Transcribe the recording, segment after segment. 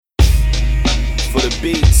for the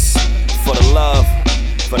beats, for the love,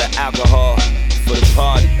 for the alcohol, for the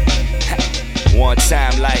party. One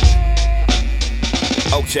time like,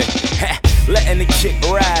 okay. Letting the kick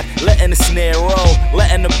ride, letting the snare roll,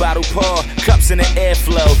 letting the bottle pour, cups in the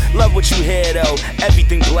airflow. Love what you hear though,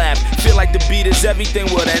 everything blab. Feel like the beat is everything,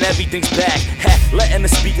 well then everything's back. Letting the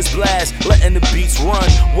speakers blast, letting the beats run.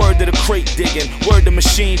 Word to the crate digging, word to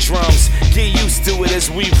machine drums. Get used to it as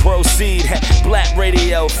we proceed. Black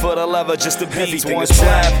radio for the lover, just the beats. Everything is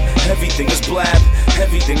blab, everything is blab,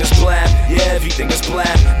 everything is blab. Yeah, everything is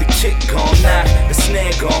blab. The kick gon' knock, the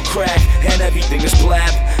snare gon' crack, and everything is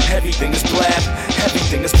blab, everything is blab,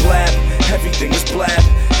 everything is blab, everything is blab,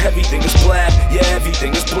 everything is blab, yeah,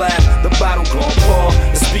 everything is blab. The bottle gon' pour,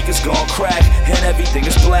 the speakers gon' crack, and everything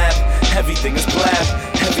is blab, everything is blab,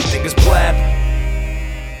 everything is blab.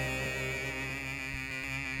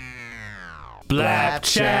 Blab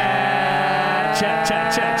chat, chat,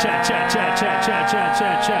 chat, chat, chat, chat, chat, chat, chat,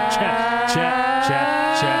 chat, chat, chat, chat,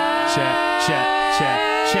 chat, chat, chat, chat,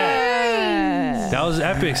 chat, chat. That was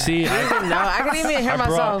epic. See, I didn't know. I couldn't even hear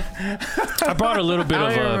myself. I brought a little bit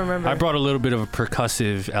of a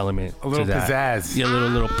percussive element. A little to that. pizzazz. Yeah, a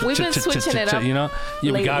little. We've been switching it up. You know,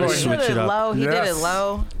 yeah, we gotta switch it up. He did it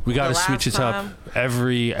low. We gotta switch it up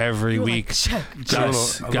every week.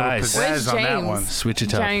 Guys, Where's on that one. Switch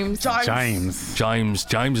it up. James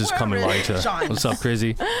is coming later. What's up,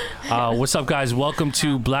 Crazy? What's up, guys? Welcome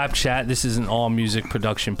to Blab Chat. This is an all music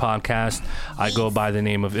production podcast. I go by the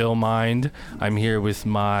name of Illmind. I'm here with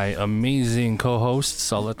my amazing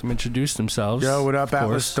co-hosts. I'll let them introduce themselves. Yo, what up,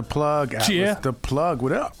 Atlas the Plug? Yeah. The Plug,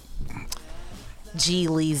 what up? G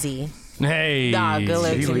Leezy. Hey. Nah, good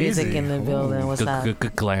lyrics and music in the building. What's up?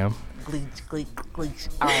 Good glam. Gleech.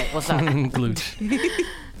 All right, what's up? Glooch.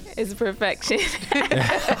 It's perfection.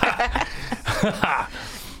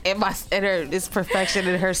 It's perfection,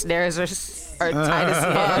 and her snares are tight as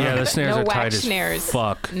fuck. Yeah, the snares No are tight wax as snares.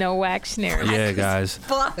 fuck. No wax snares. Yeah, guys.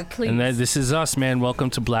 Fuck. And then this is us, man. Welcome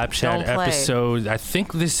to Blab Chat Don't play. Episode. I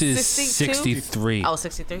think this is 62? 63. Oh,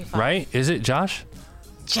 63. Fine. Right? Is it, Josh?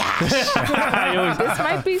 Josh. This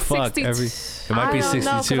might be 62. It might be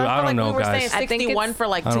 62. I don't know, we were guys. saying 61 for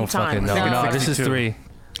like I two don't fucking times. know. No, this is 62. 3.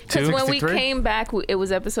 Because Two? when we 63? came back, it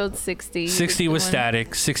was episode 60. 60 was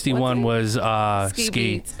static. 61 was Ski ski.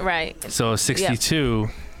 Beats. Right. So 62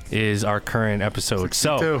 is our current episode.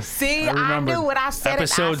 So See, I knew what I said.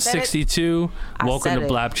 episode 62. Welcome to it.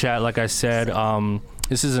 Blab Chat. Like I said,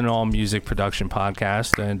 this is an all music production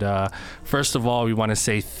podcast, and first of all, we want to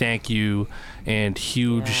say thank you and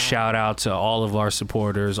huge shout out to all of our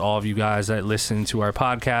supporters, all of you guys that listen to our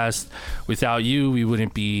podcast. Without you, we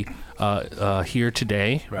wouldn't be here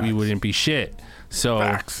today. Facts. We wouldn't be shit. So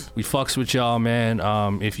Facts. we fucks with y'all, man.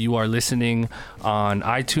 If you are listening on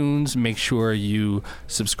iTunes, make sure you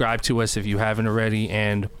subscribe to us if you haven't already,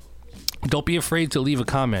 and don't be afraid to leave a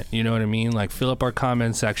comment. You know what I mean? Like, fill up our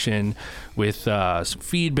comment section with some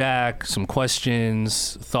feedback, some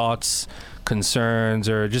questions, thoughts, concerns,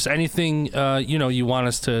 or just anything you want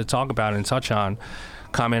us to talk about and touch on.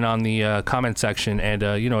 Comment on the comment section, and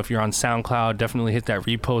if you're on SoundCloud, definitely hit that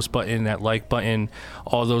repost button, that like button.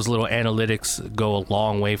 All those little analytics go a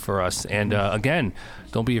long way for us. And again,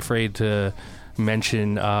 don't be afraid to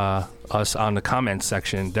mention us on the comments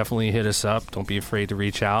section. Definitely hit us up. Don't be afraid to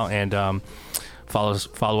reach out, and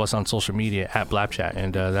follow us on social media at Blabchat.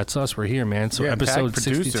 And that's us. We're here, man. So episode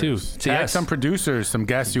 62. Tag some producers, some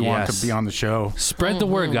guests you want to be on the show. Spread the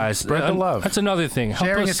word, guys. Spread the love. That's another thing.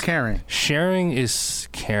 Sharing is caring. Sharing is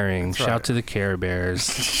caring. Shout out to the Care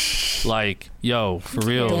Bears. Like, yo, for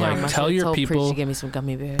real. Damn, like, tell your people. Give me some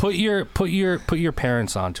gummy bears. Put your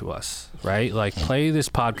parents onto us, right? Like, play this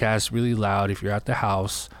podcast really loud if you're at the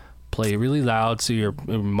house. Play it really loud so your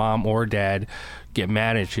mom or dad get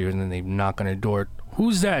mad at you, and then they knock on the door.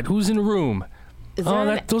 Who's that? Who's in the room?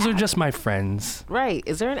 Those are just my friends. Right.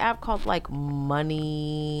 Is there an app called like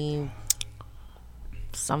Money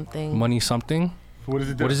something? What does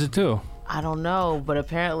it do? What does it do? I don't know, but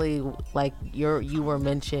apparently, like you were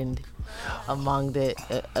mentioned among the.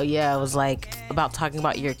 It was like about talking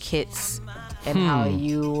about your kits and how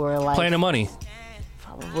you were like Planet Money.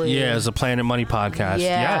 Probably. Yeah, it's a Planet Money podcast.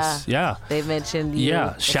 Yeah. Yes, yeah. They mentioned you.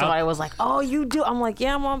 Yeah, somebody was like, "Oh, you do?" I'm like,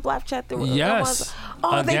 "Yeah, I'm on Blab Chat." Yes.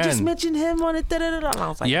 They just mentioned him on it. And I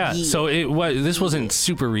was like, yeah. So this wasn't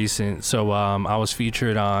super recent. So I was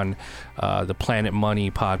featured on the Planet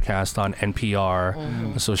Money podcast on NPR.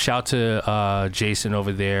 Mm-hmm. So shout to Jason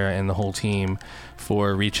over there and the whole team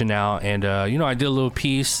for reaching out. And I did a little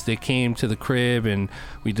piece. They came to the crib and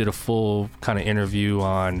we did a full kind of interview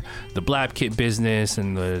on the Blab Kit business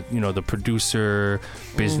and the producer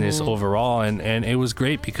business overall. And it was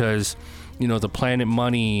great because the Planet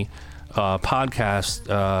Money podcast,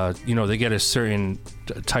 they get a certain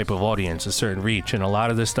type of audience, a certain reach, and a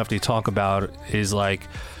lot of the stuff they talk about is like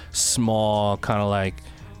small kind of like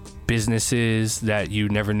businesses that you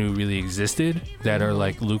never knew really existed that are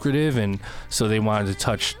like lucrative, and so they wanted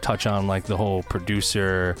to touch on like the whole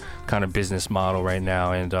producer kind of business model right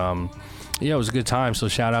now. And it was a good time, so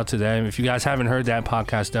shout out to them. If you guys haven't heard that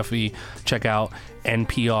podcast, definitely check out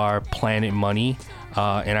NPR Planet Money,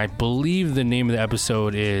 and I believe the name of the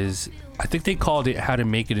episode is, I think they called it How to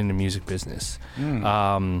Make It in the Music Business.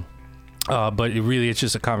 But it's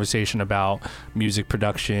just a conversation about music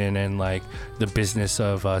production and like the business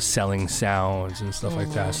of selling sounds and stuff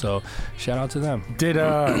like that. So shout out to them.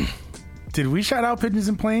 Did we shout out Pigeons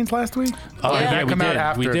and Planes last week? Oh yeah,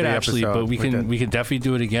 we did actually, but we can definitely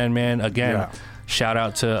do it again, man. Shout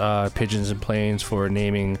out to Pigeons and Planes for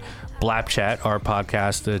naming Blap Chat, our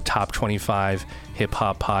podcast, the top 25 hip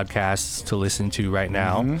hop podcasts to listen to right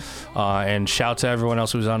now. And shout to everyone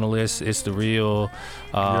else who's on the list. It's the Real.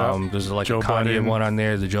 There's like Joe a Kanye Budden. one on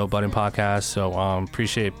there, the Joe Budden podcast. So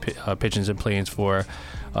appreciate Pigeons and Planes for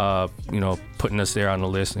putting us there on the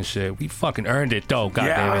list and shit. We fucking earned it though. God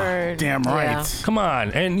damn it. Damn right. Yeah. Come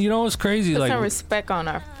on. And it's crazy. Put like some respect on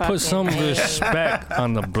our fucking put some name. respect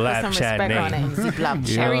on the Put Blap some Chat respect name. on it. Blap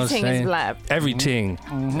You know what I'm Everything is saying? Blap. Everything.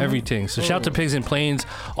 Everything. So shout out to Pigs and Planes.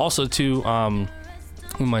 Also to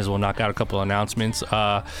we might as well knock out a couple announcements.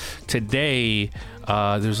 Today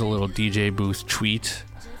there's a little DJ booth tweet.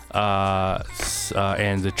 And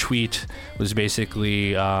the tweet was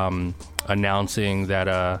basically announcing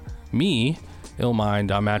that me,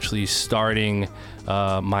 Illmind, I'm actually starting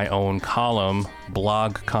my own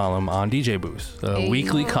blog column on DJ Booth, a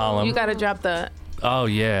weekly column. You gotta drop the. Oh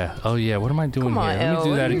yeah. What am I doing Come on, here? Let me L, do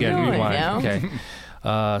what that are you again. doing, Rewind. yo?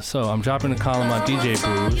 Okay. So I'm dropping a column on DJ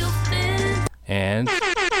Booth, and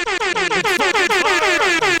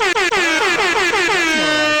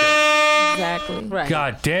Exactly. Right.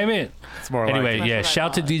 God damn it. It's more Anyway, like yeah,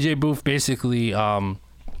 shout to DJ Booth. Basically,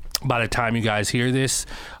 by the time you guys hear this,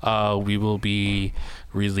 we will be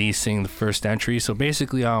releasing the first entry. So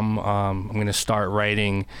basically, I'm going to start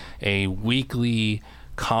writing a weekly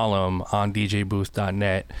column on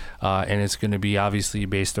djbooth.net, and it's going to be obviously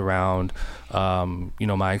based around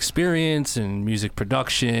my experience and music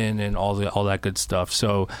production and all that good stuff.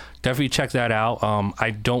 So definitely check that out.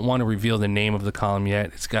 I don't want to reveal the name of the column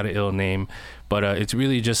yet. It's got an ill name, but it's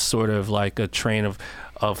really just sort of like a train of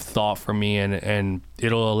thought for me, and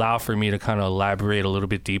it'll allow for me to kind of elaborate a little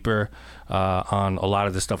bit deeper on a lot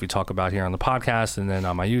of the stuff we talk about here on the podcast and then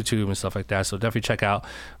on my YouTube and stuff like that. So definitely check out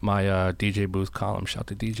my DJ Booth column. Shout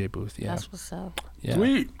to DJ Booth. Yeah, That's what's up. yeah.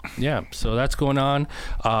 Sweet. Yeah, so that's going on.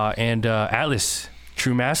 And Atlas,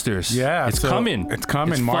 True Masters. Yeah, it's so coming. it's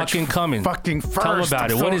coming. It's March fucking coming. fucking first. Tell them about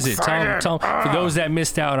I'm it. so What is it? excited. Tell 'em. For those that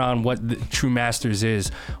missed out on what the True Masters is,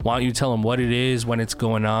 why don't you tell them what it is, when it's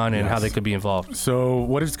going on, and how they could be involved? So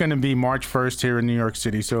what it's going to be March 1st here in New York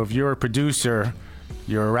City. So if you're a producer,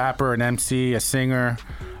 you're a rapper, an MC, a singer,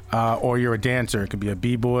 or you're a dancer, it could be a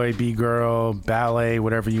b-boy, b-girl, ballet,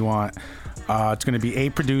 whatever you want. It's going to be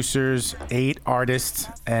 8 producers, 8 artists,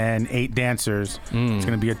 and 8 dancers. It's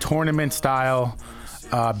going to be a tournament-style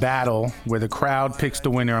battle where the crowd picks the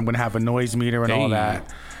winner. I'm going to have a noise meter and all that.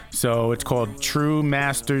 So it's called True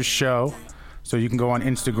Masters Show. So you can go on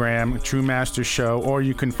Instagram, True Masters Show, or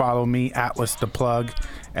you can follow me, Atlas the Plug,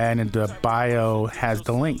 and in the bio has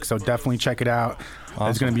the link. So definitely check it out. Awesome.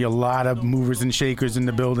 There's going to be a lot of movers and shakers in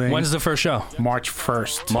the building. When's the first show? March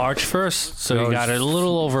 1st. March 1st. So you got a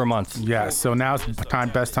little over a month. Yeah. So now's the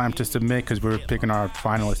best time to submit because we're picking our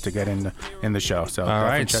finalists to get in the show. So all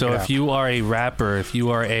right. So if you are a rapper, if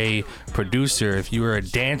you are a producer, if you are a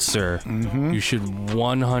dancer, you should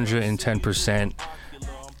 110%.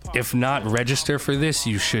 If not register for this,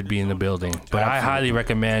 you should be in the building. But I highly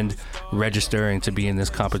recommend registering to be in this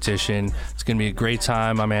competition. It's going to be a great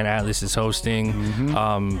time. My man Atlas is hosting.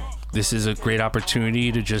 This is a great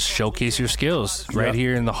opportunity to just showcase your skills right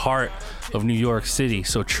here in the heart of New York City.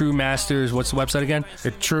 So True Masters, what's the website again?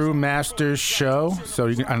 The True Masters Show. So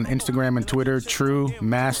you can on Instagram and Twitter, True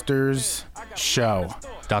Masters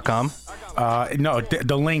Show.com. No,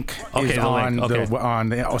 the link is on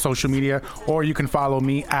the social media, or you can follow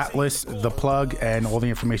me, Atlas the Plug, and all the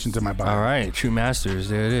information's in my bio. All right, True Masters,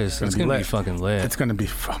 there it is. It's gonna be fucking lit. It's gonna be.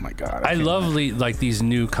 Oh my god! I love like these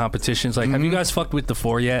new competitions. Like, have you guys fucked with the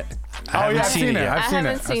 4 yet? I haven't seen it yet. I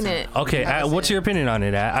haven't seen it. Okay, what's your opinion on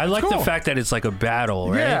it? I like the cool. fact that it's like a battle,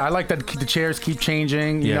 right? Yeah, I like that the chairs keep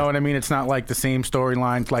changing. You know what I mean? It's not like the same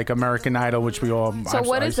storylines like American Idol, which we all. So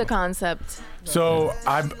what is the concept? So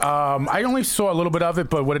I only saw a little bit of it,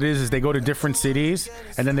 but what it is they go to different cities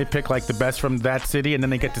and then they pick like the best from that city, and then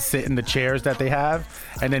they get to sit in the chairs that they have,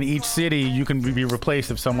 and then each city you can be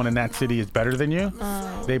replaced if someone in that city is better than you.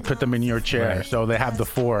 They put them in your chair, Right. so they have the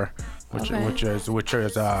four, which is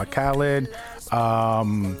Khaled,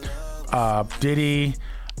 Diddy.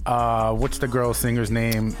 What's the girl singer's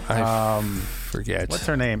name? Forget. What's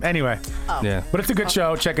her name? Anyway, Yeah. but it's a good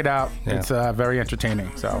show. Check it out. Yeah. It's very entertaining.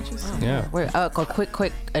 So Yeah. Wait, a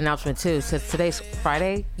quick announcement too. Since today's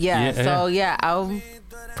Friday, Yeah. So I'm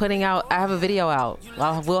putting out. I have a video out.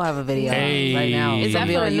 I will have a video Hey. right now. Is It's Is gonna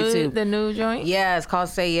that be for on YouTube. the new joint? Yeah, it's called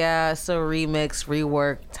Say Yeah. It's a remix,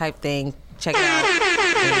 rework type thing. Check it out.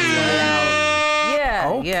 Yeah,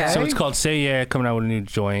 Okay. yeah. So it's called Say Yeah, coming out with a new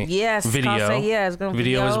joint. Yes, it's Video. called Say Yeah. It's gonna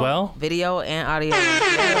Video as well? Video and audio.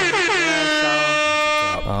 Yeah,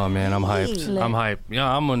 Oh man, I'm hyped. Lit. I'm hyped. Yeah,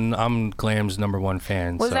 I'm Glam's #1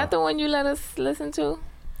 fan. Was so. that the one you let us listen to?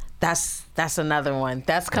 That's another one.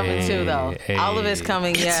 That's coming too, though. Hey. All of it's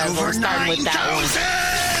coming. Yeah, we're starting with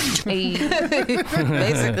that Hey. one.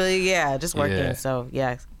 Basically, yeah, just working. Yeah. So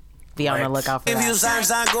yeah, be on the lookout for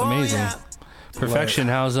that. Amazing. Perfection.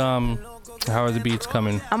 How are the beats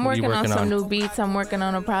coming? I'm What are you working on some new beats. I'm working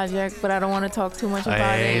on a project, but I don't want to talk too much about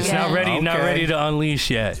Hey, it. it's yet. not Okay. ready to unleash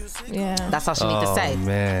yet. Yeah. That's all she needs to say. Oh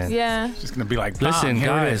man. Yeah. it's gonna be like, Listen, here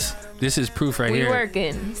it guys, this is proof right We here.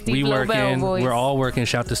 working. Steve We Lobel working. voice. We're all working.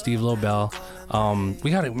 Shout to Steve Lobel. We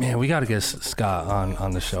gotta get Scott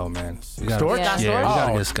on the show, man. We gotta, Storch? Yeah. Yeah, we Storch?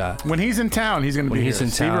 gotta get Scott. When he's in town, he's gonna When be he's here.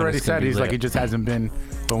 in Steve town, already it's gonna said be he's like lit. he just hasn't been.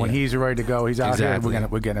 But when Yeah. he's ready to go, he's out here. Exactly.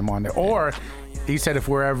 We're getting him on there. Or he said if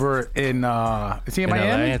we're ever in, is he in In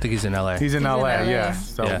Miami? LA? I think he's in LA. He's in LA. Yeah.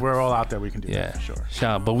 So Yeah. we're all out there. We can do Yeah, that for sure.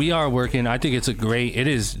 Shout. But we are working. I think it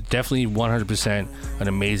is definitely 100% an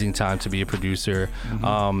amazing time to be a producer.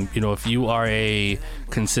 If you are a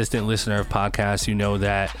consistent listener of podcasts, you know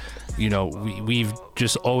that, we've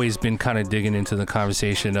just always been kind of digging into the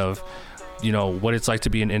conversation of, what it's like to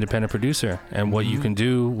be an independent producer and what you can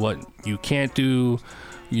do, what you can't do,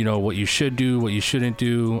 what you should do, what you shouldn't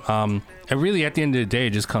do. And really at the end of the day,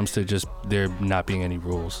 it just comes to just there not being any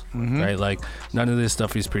rules, right? Like none of this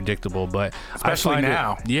stuff is predictable, but Especially I find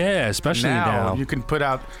now. Especially now. you can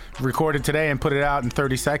record it today and put it out in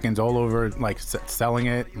 30 seconds all over, like selling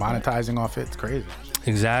it, monetizing off it. It's crazy.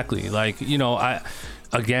 Exactly. Like,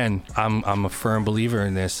 I'm a firm believer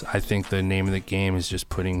in this. I think the name of the game is just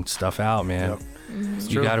putting stuff out, man. Yep.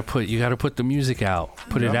 You gotta put the music out,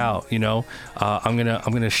 put it out. I'm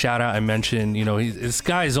gonna shout out and mention. This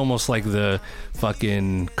guy is almost like the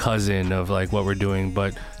fucking cousin of like what we're doing,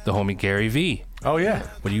 but the homie Gary V. Oh yeah.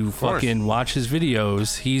 When you fucking watch his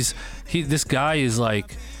videos, this guy is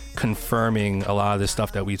like confirming a lot of the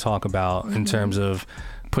stuff that we talk about in terms of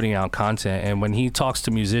putting out content. And when he talks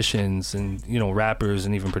to musicians and rappers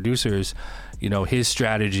and even producers, his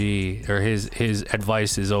strategy or his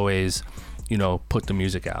advice is always, put the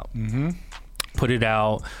music out. Put it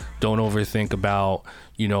out. Don't overthink about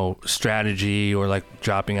strategy or like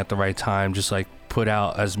dropping at the right time. Just like put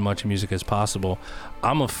out as much music as possible.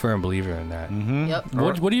 I'm a firm believer in that. Yep.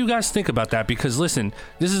 What do you guys think about that? Because listen,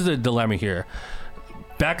 this is the dilemma here.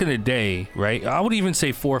 Back in the day, right? I would even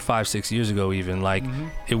say 4, 5, 6 years ago, even like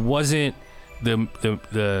it wasn't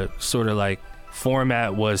the sort of like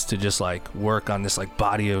format was to just like work on this like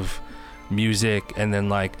body of music and then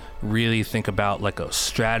like really think about like a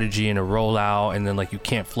strategy and a rollout, and then like you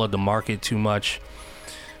can't flood the market too much.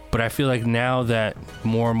 But I feel like now that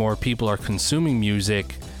more and more people are consuming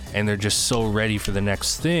music and they're just so ready for the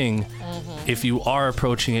next thing, if you are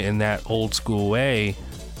approaching it in that old school way,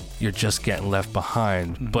 you're just getting left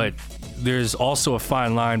behind. But there's also a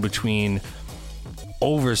fine line between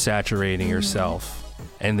oversaturating yourself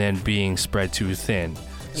and then being spread too thin.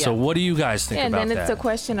 So what do you guys think And about then that? it's a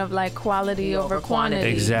question of like quality over quantity.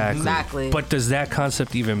 Exactly. But does that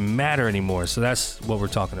concept even matter anymore? So that's what we're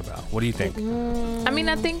talking about. What do you think? I mean,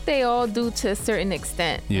 I think they all do to a certain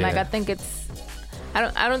extent. Yeah. Like I think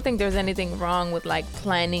I don't think there's anything wrong with like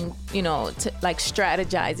planning, to like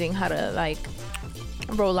strategizing how to like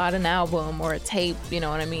roll out an album or a tape, you know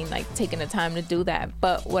what I mean? Like taking the time to do that.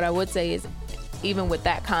 But what I would say is, even with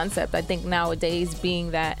that concept, I think nowadays,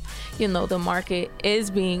 being that, the market is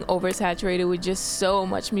being oversaturated with just so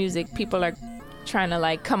much music, people are trying to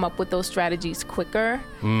like come up with those strategies quicker,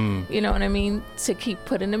 you know what I mean, to keep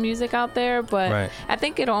putting the music out there. But I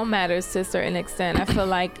think it all matters to a certain extent. I feel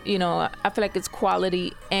like, it's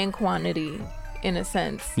quality and quantity in a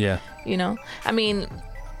sense. Yeah. You know, I mean,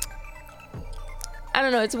 I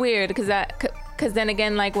don't know. It's weird because then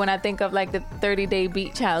again, like when I think of like the 30-day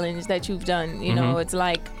beat challenge that you've done, you know, it's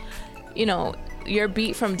like, you know, your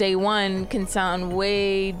beat from day one can sound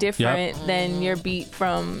way different than your beat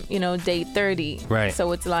from, you know, day 30. Right.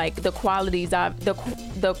 So it's like the qualities of the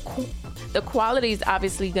quality is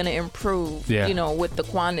obviously going to improve, you know, with the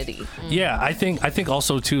quantity. Yeah, I think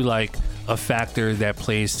also too, like a factor that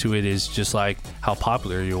plays to it is just like how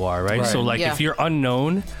popular you are, right? So like if you're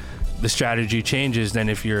unknown, the strategy changes than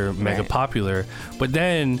if you're mega popular. But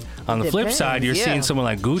then on the flip side, you're seeing someone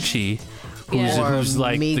like Gucci, who's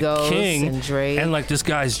like Migos the king, and Drake. like this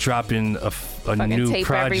guy's dropping a new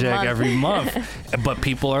project every month, but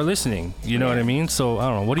people are listening. You know what I mean? So I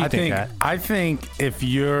don't know. What do you think? I think if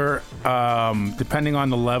you're depending on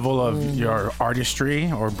the level of your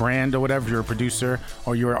artistry or brand or whatever, you're a producer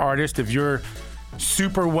or you're an artist, if you're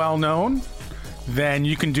super well known, then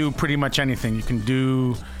you can do pretty much anything. You can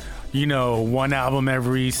do, you know, one album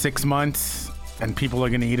every 6 months and people are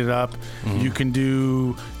going to eat it up. You can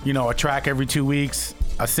do, you know, a track every 2 weeks,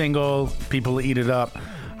 a single, people eat it up.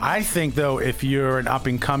 I think, though, if you're an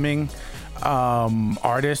up-and-coming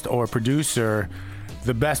artist or producer,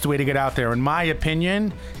 the best way to get out there, in my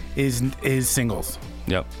opinion, is singles.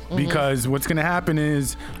 Yep. Because what's going to happen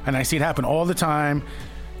is, and I see it happen all the time,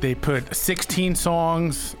 they put 16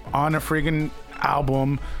 songs on a friggin'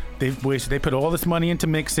 album. They put all this money into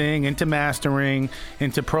mixing, into mastering,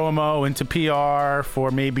 into promo, into PR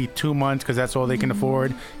for maybe 2 months because that's all they can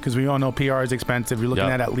afford. Because we all know PR is expensive. You're looking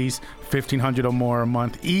at least $1,500 or more a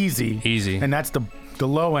month, easy. And that's the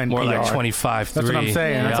low end. More PR. like 25. That's what I'm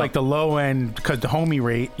saying. That's like the low end because the homie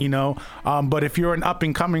rate, you know. But if you're an up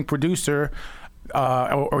and coming producer,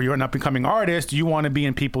 or you're an up and coming artist, you want to be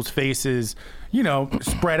in people's faces, you know,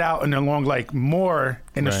 spread out and along like more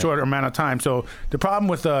in a shorter amount of time. So the problem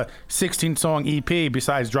with a 16 song EP,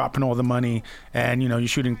 besides dropping all the money and, you know, you're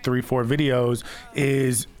shooting 3-4 videos,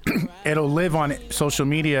 is it'll live on social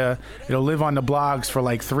media. It'll live on the blogs for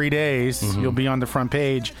like 3 days. You'll be on the front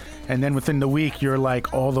page. And then within the week, you're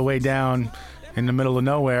like all the way down in the middle of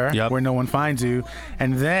nowhere where no one finds you.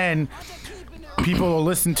 And then people will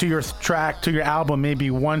listen to your track, to your album maybe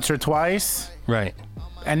once or twice. Right.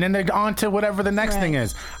 And then they're on to whatever the next thing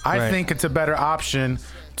is. I think it's a better option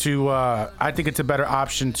to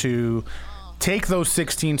take those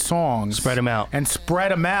 16 songs, spread them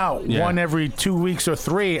out, one every 2 weeks or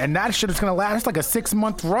 3, and that shit is gonna last. It's like a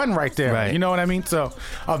 6-month run right there. You know what I mean? So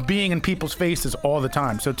of being in people's faces all the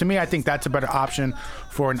time. So to me, I think that's a better option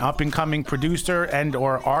for an up and coming producer and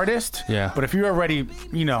or artist. But if you're already,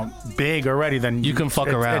 you know, big already, then you can fuck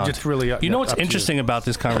around. It's just really you know what's interesting about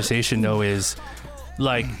this conversation though is,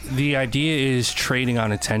 like, the idea is trading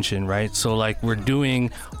on attention, right? So like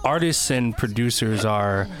artists and producers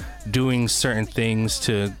are doing certain things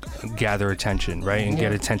to gather attention, right? And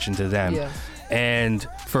get attention to them. And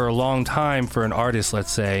for a long time, for an artist,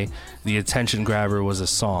 let's say, the attention grabber was a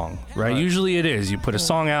song, right? Usually it is. You put a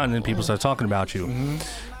song out and then people start talking about you.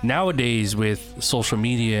 Nowadays, with social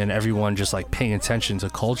media and everyone just like paying attention to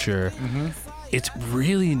culture, it's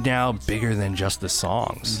really now bigger than just the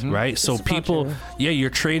songs, right? So people,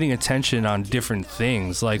 you're trading attention on different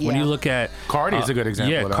things. Like when you look at Cardi is a good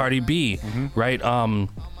example. Yeah, Cardi B, right?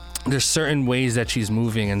 There's certain ways that she's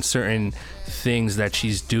moving and certain things that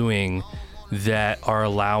she's doing that are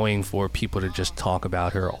allowing for people to just talk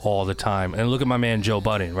about her all the time. And look at my man Joe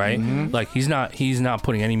Budden, right? Like he's not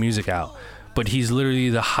putting any music out, but he's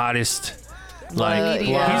literally the hottest. Like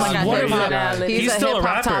he's still a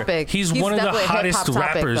rapper. Topic. He's one of the hottest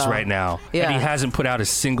rappers right now, and he hasn't put out a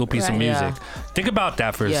single piece of music. Think about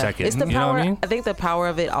that for a second. It's the you power. Know what I mean? I think the power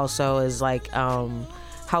of it also is like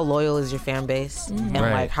how loyal is your fan base, and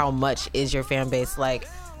like how much is your fan base. Like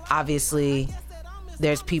obviously,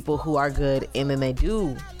 there's people who are good, and then they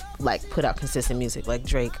do like put out consistent music, like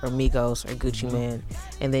Drake or Migos or Gucci Mane,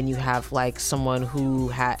 and then you have like someone who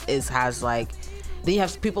has like. Then you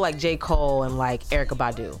have people like J. Cole and like Erykah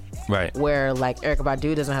Badu. Right. Where like Erykah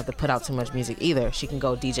Badu doesn't have to put out too much music either. She can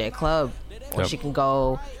go DJ a club or she can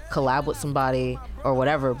go collab with somebody or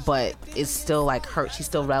whatever, but it's still like her. She's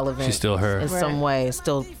still relevant. She's still her. In some way.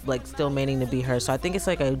 Still meaning to be her. So I think it's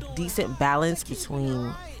like a decent balance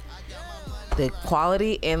between the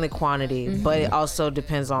quality and the quantity, but it also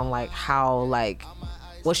depends on like how like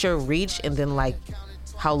what's your reach, and then like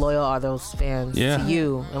how loyal are those fans to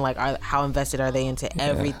you, and like how invested are they into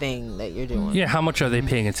everything that you're doing? Yeah, how much are they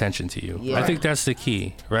paying attention to you? I think that's the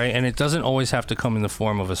key, right? And it doesn't always have to come in the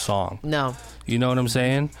form of a song. No. You know what I'm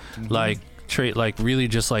saying? Like really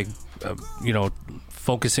just like you know,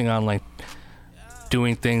 focusing on like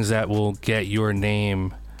doing things that will get your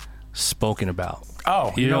name spoken about.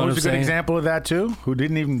 Oh, you know who's a good saying? example of that too? Who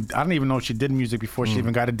didn't even, I don't even know she did music before she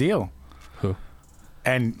even got a deal. Who?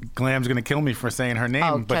 And Glam's gonna kill me for saying her name,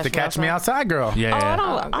 Oh, but the Catch Me Outside girl. Yeah.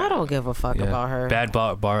 I don't give a fuck about her. Bad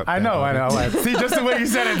bar. I know. See, just the way you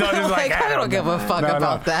said it, though, just like I don't give a fuck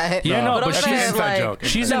about that. Yeah, no, but I'm saying,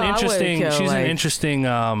 she's an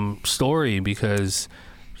interesting story because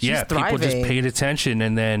people just paid attention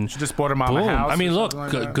and then she just bought her mom a boom. house. I mean, look,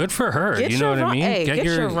 good for her. Get you know your what I mean? Hey, get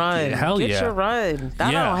your run. Hell get yeah. your run.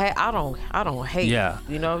 I don't hate. Yeah.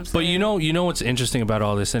 You know what I'm saying? But you know what's interesting about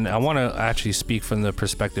all this, and I want to actually speak from the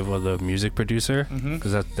perspective of the music producer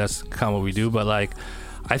because that's kind of what we do. But like,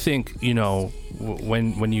 I think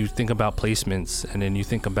when you think about placements and then you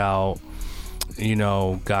think about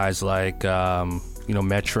guys like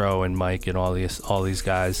Metro and Mike and all these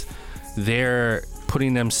guys, they're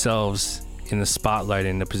putting themselves in the spotlight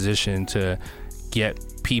in the position to get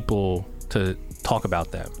people to talk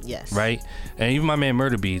about them. Yes. Right. And even my man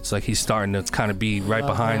Murder Beats, like he's starting to kind of be right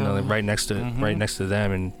behind them, right next to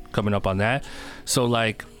them and coming up on that. So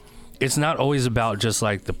like, it's not always about just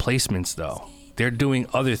like the placements though. They're doing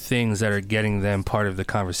other things that are getting them part of the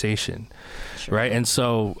conversation. Sure. Right. And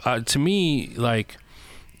so to me, like,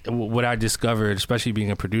 what I discovered, especially being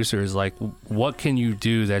a producer, is like, what can you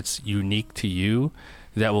do that's unique to you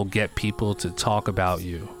that will get people to talk about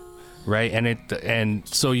you, right? And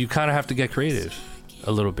so you kind of have to get creative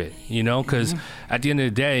a little bit, because at the end of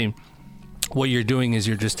the day, what you're doing is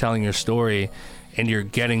you're just telling your story, and you're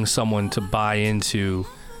getting someone to buy into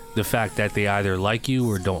the fact that they either like you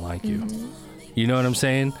or don't like you. You know what I'm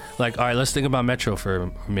saying? Like, all right, let's think about Metro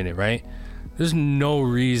for a minute, right? There's no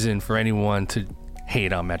reason for anyone to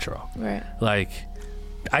hate on Metro. Right. Like,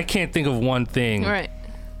 I can't think of one thing that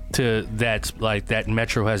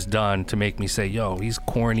Metro has done to make me say, yo, he's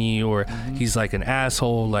corny or he's like an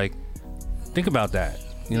asshole. Like, think about that.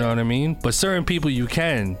 You know what I mean? But certain people you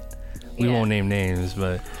can. We won't name names,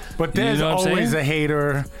 but there's always a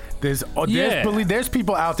hater. There's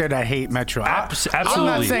people out there that hate Metro. Absolutely. I'm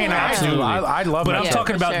not saying I do. I love but Metro. I'm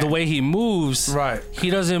talking about the way he moves. Right.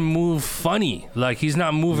 He doesn't move funny. Like, he's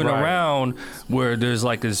not moving around where there's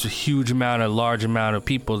like this large amount of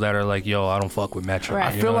people that are like, yo, I don't fuck with Metro.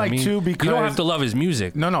 Right. I feel like too, because you don't have to love his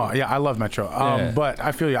music. No, I love Metro. But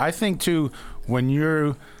I feel you. I think too, when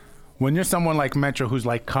you're someone like Metro who's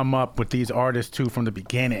like come up with these artists too from the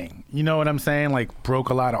beginning, you know what I'm saying? Like broke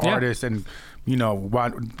a lot of artists and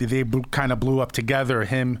they kind of blew up together,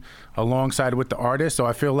 him alongside with the artist. So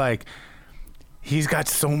I feel like he's got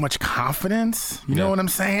so much confidence. You know what I'm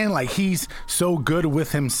saying? Like he's so good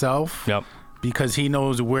with himself. Yep. Because he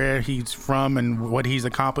knows where he's from and what he's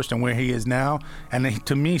accomplished and where he is now. And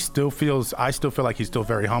to me, I still feel like he's still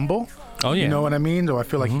very humble. Oh, yeah. You know what I mean? So I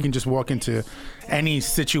feel like he can just walk into any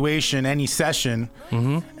situation, any session,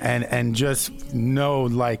 and just know,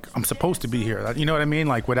 like, I'm supposed to be here. You know what I mean?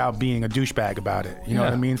 Like, without being a douchebag about it. You know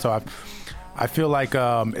what I mean? So I feel like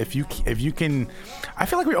if you can, I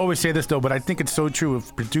feel like we always say this though, but I think it's so true.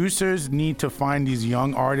 If producers need to find these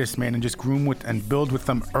young artists, man, and just groom with and build with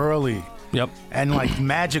them early. Yep. And like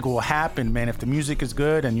magic will happen, man. If the music is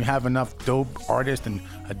good and you have enough dope artists and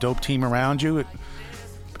a dope team around you,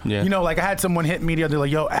 like I had someone hit me the other day,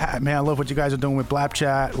 like, yo, man, I love what you guys are doing with Blap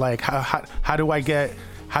Chat. Like, how do I get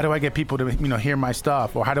people to hear my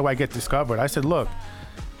stuff, or how do I get discovered? I said, look,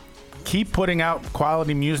 keep putting out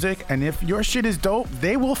quality music, and if your shit is dope,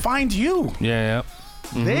 they will find you. Yeah.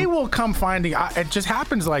 They will come finding. It just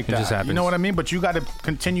happens like that. Just happens. You know what I mean? But you got to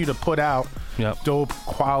continue to put out dope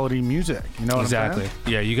quality music. You know what I'm saying?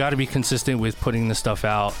 Yeah, you got to be consistent with putting the stuff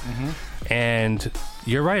out. And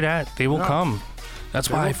you're right, they will come. That's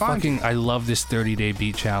why I love this 30-day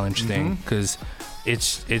beat challenge thing, because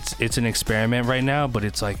it's an experiment right now, but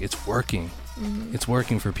it's like it's working. It's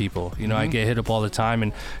working for people. I get hit up all the time,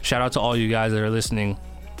 and shout out to all you guys that are listening.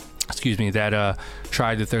 That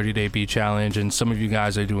tried the 30-day beat challenge, and some of you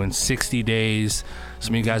guys are doing 60 days.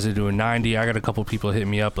 Some of you guys are doing 90. I got a couple people hitting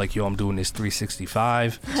me up like, yo, I'm doing this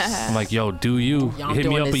 365. I'm like, yo, do you hit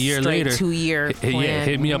me up a year later? 2-year plan.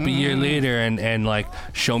 Hit me up a year later and like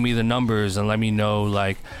show me the numbers and let me know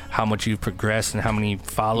like how much you've progressed and how many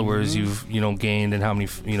followers you've gained and how many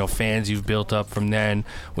fans you've built up from then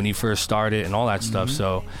when you first started and all that stuff.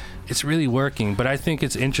 So it's really working. But I think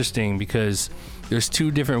it's interesting because there's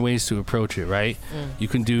two different ways to approach it, right? You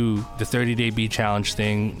can do the 30-day beat challenge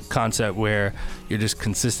concept where you're just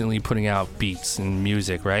consistently putting out beats and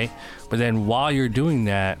music, right? But then while you're doing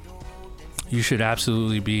that, you should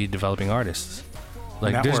absolutely be developing artists.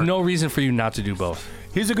 Like, there's no reason for you not to do both.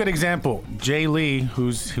 Here's a good example. Jay Lee,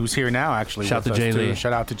 who's here now, actually. Shout out to Jay Lee.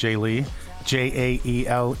 Shout out to Jay Lee.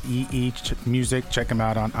 JAELEE music. Check him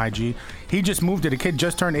out on IG. He just moved it. The kid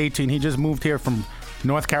just turned 18. He just moved here from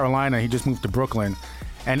North Carolina. He just moved to Brooklyn.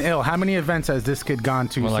 And how many events has this kid gone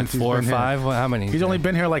to Well, like since he's 4 or been 5? here? Well, how many? He's only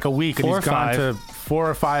been here like a week, and 4 he's or gone 5. to 4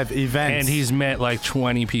 or 5 events. And he's met like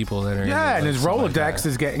 20 people that are yeah, and like, his something like Rolodex that.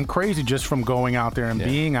 is getting crazy just from going out there and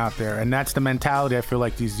being out there. And that's the mentality I feel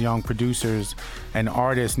like these young producers and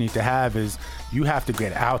artists need to have is you have to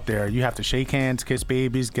get out there. You have to shake hands, kiss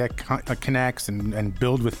babies, get connects, and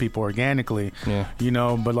build with people organically. Yeah. You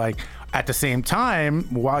know, but like at the same time,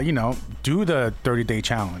 while, you know, do the 30-day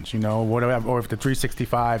challenge, you know, whatever, or if the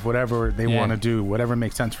 365, whatever they want to do, whatever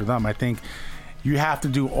makes sense for them. I think you have to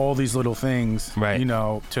do all these little things, right, you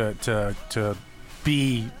know, to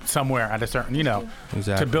be somewhere at a certain, you know,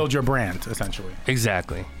 exactly, to build your brand, essentially.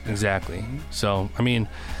 Exactly. So, I mean,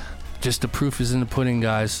 just the proof is in the pudding,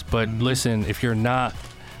 guys. But listen, if you're not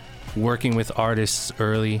working with artists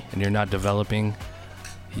early and you're not developing,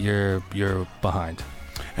 you're behind.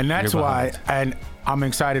 And that's why, and I'm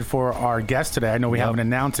excited for our guest today. I know we haven't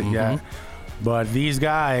announced it yet, but these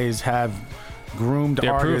guys have groomed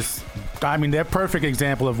artists. I mean, they're a perfect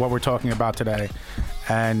example of what we're talking about today.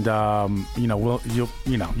 And you know,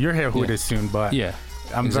 you're here who it is soon, but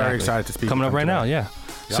I'm very excited to speak. Coming up right today. now,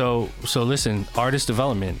 Yep. So listen, artist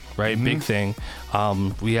development, right? Big thing.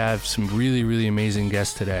 We have some really, really amazing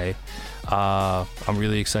guests today. I'm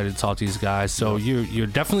really excited to talk to these guys. So you're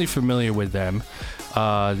definitely familiar with them.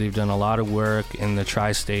 They've done a lot of work in the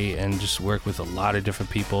tri-state and just work with a lot of different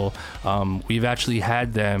people. We've actually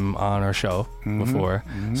had them on our show before,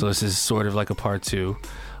 so this is sort of like a part 2.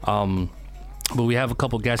 But we have a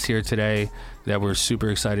couple guests here today that we're super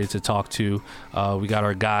excited to talk to. We got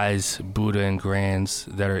our guys, Buda and Grandz,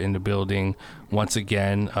 that are in the building once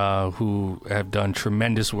again, who have done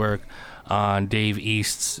tremendous work on Dave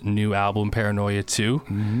East's new album, Paranoia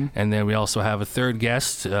 2. And then we also have a third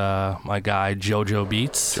guest, my guy,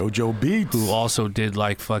 JoeJoeBeats. JoeJoeBeats. Who also did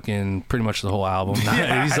like fucking pretty much the whole album.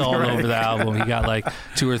 He's all over the album. He got like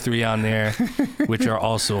 2 or 3 on there, which are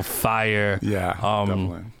also fire. Yeah,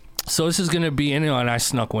 definitely. So this is going to be, and I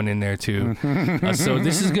snuck one in there too. So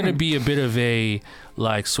this is going to be a bit of a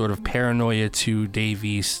like sort of Paranoia 2 Dave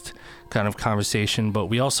East kind of conversation, but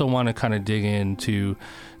we also want to kind of dig into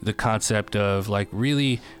the concept of like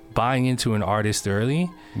really buying into an artist early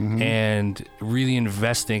and really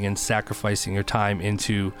investing and sacrificing your time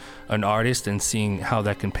into an artist and seeing how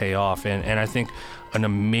that can pay off. And I think an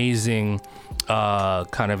amazing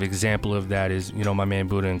kind of example of that is, you know, my man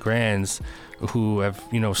Buda and Grandz, who have,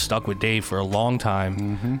 you know, stuck with Dave for a long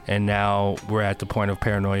time, and now we're at the point of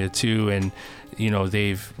Paranoia 2, and you know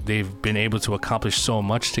they've been able to accomplish so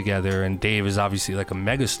much together, and Dave is obviously like a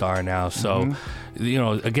megastar now. So you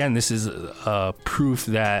know, again, this is proof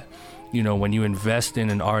that, you know, when you invest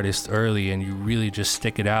in an artist early and you really just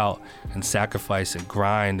stick it out and sacrifice and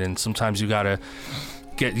grind, and sometimes you gotta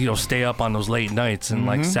get, you know, stay up on those late nights and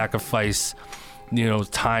like sacrifice, you know,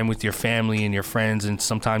 time with your family and your friends, and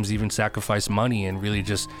sometimes even sacrifice money and really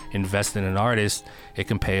just invest in an artist, it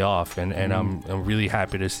can pay off. And I'm really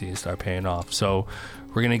happy to see it start paying off. So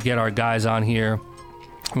we're going to get our guys on here.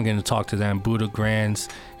 We're going to talk to them, Buda Grandz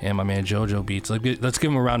and my man JoeJoeBeats. Let's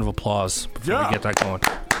give them a round of applause before we get that going.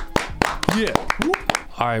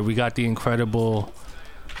 All right, we got the incredible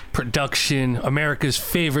production, America's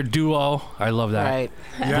favorite duo. I love that. Right.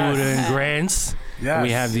 Buda and Grandz. Yes.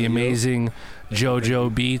 We have the amazing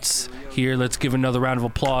JoeJoeBeats here. Let's give another round of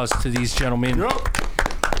applause to these gentlemen.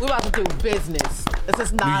 We're about to do business. This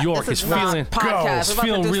is not New York this is not feeling podcast. it's We're about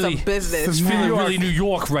feeling to do really some business. It's feeling really New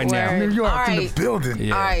York right now. Word. New York All in right. the building.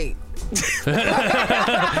 Yeah. All right.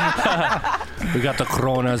 We got the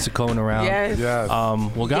Coronas going around. Yes.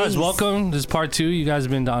 Well, guys, welcome. This is part 2. You guys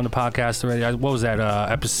have been on the podcast already. What was that?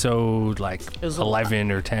 Episode like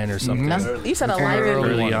 11 or 10 or something. You said 11.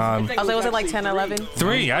 Early on. I was like, was it like 10 or 11?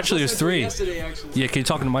 3. Actually, it was 3. Yeah, can you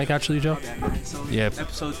talk to the mic actually, Joe? Yeah.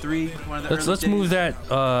 Episode 3. One of the Let's move that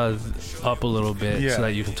up a little bit so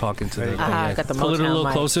that you can talk into the. Got the Pull it a little Motown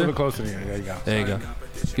mic. closer. A little closer. Yeah, there you go. There you go.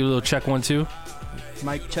 Give a little check 1 2.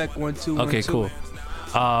 mic check 1 2. Okay, cool.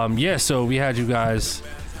 Yeah, so we had you guys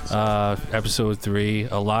episode 3.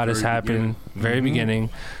 A lot has happened very beginning.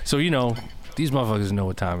 So, you know, these motherfuckers know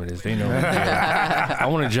what time it is. They know. I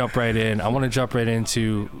want to jump right in. I want to jump right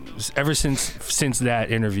into, ever since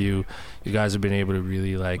that interview, you guys have been able to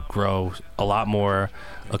really like grow a lot more,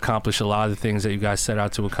 accomplish a lot of the things that you guys set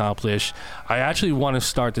out to accomplish. I actually want to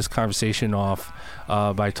start this conversation off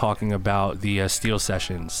by talking about the Steel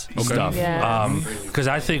Sessions stuff. Because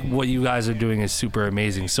I think what you guys are doing is super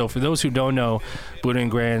amazing. So for those who don't know, Buda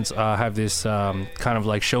Grandz have this kind of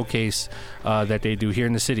like showcase that they do here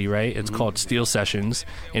in the city, right? It's called Steel Sessions,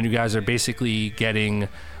 and you guys are basically getting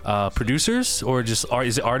producers, or just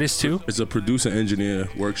is it artists too? It's a producer engineer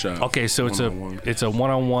workshop. Okay, so it's a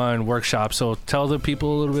one-on-one workshop. So tell the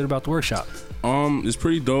people a little bit about the workshop. It's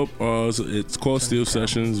pretty dope. It's called Steel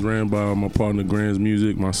Sessions, ran by my partner Grandz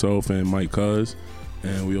Music, myself, and Mike Cuz,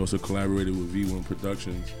 and we also collaborated with V1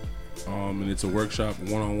 Productions. And it's a workshop,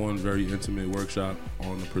 one-on-one, very intimate workshop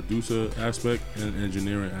on the producer aspect and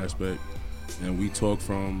engineering aspect. And we talk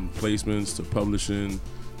from placements to publishing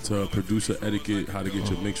to producer etiquette, how to get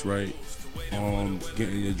your mix right,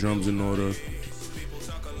 getting your drums in order.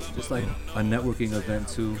 Just like a networking event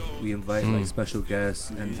too. We invite like special guests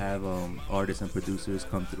and have artists and producers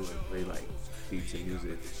come through and play like beats and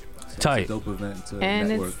music. So Tight. It's a dope event to And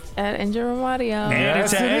network. it's at Engine Room Audio. And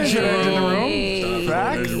it's at Engine Room. Hey.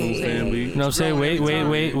 Shout out to the Engine Room family. You know what I'm saying?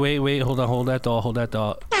 Wait. Hold that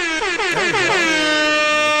thought.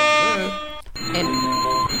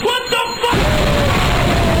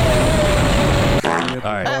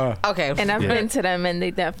 All right. Okay. And I've been to them, and they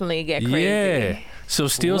definitely get crazy. Yeah. So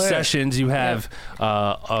Steel Sessions, you have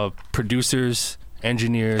producers,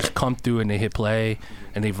 engineers come through and they hit play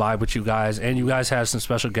and they vibe with you guys, and you guys have some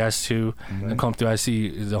special guests too that come through. I see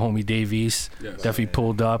the homie Davies definitely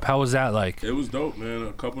pulled up. How was that like? It was dope, man.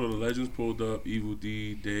 A couple of the legends pulled up: Evil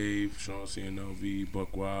D, Dave, Sean CNLV,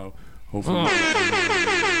 Buck Wild. Hopefully.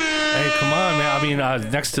 Hey, come on, man. I mean,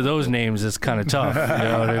 next to those names, it's kind of tough. You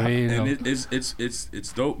know what I mean? And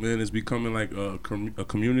it's dope, man. It's becoming like a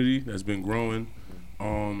community that's been growing.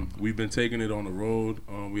 We've been taking it on the road.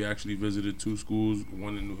 We actually visited 2 schools,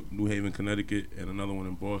 one in New Haven, Connecticut, and another one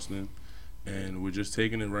in Boston. And we're just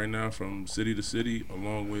taking it right now from city to city,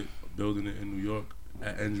 along with building it in New York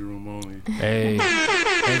at Engine Room only. Hey,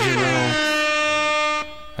 Engine Room.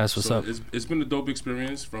 That's what's up. It's been a dope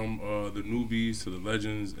experience, from the newbies to the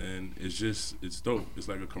legends, and it's dope. It's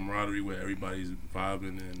like a camaraderie where everybody's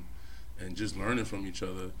vibing and just learning from each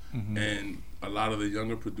other. And a lot of the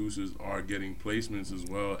younger producers are getting placements as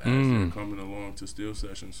well as they're coming along to Steel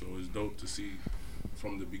Sessions. So it's dope to see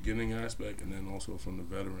from the beginning aspect and then also from the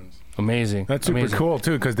veterans. Amazing. That's super cool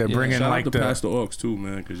too, because they're bringing shout like out to Pastor Orks too,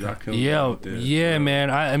 man, because y'all killing it out there. Yeah, man.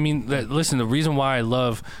 I mean, listen, the reason why I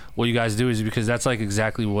love what you guys do is because that's like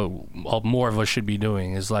exactly what more of us should be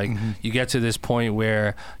doing. Is like you get to this point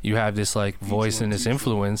where you have this like voice and this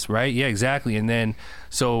influence, right? Yeah, exactly. And then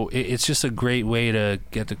so it's just a great way to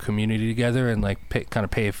get the community together and like kind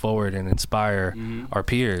of pay it forward and inspire our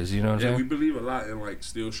peers. You know what I'm saying? We believe a lot in like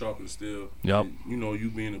steel sharpens steel. Yep. And, you know, you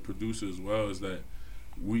being a producer as well, is that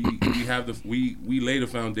we lay the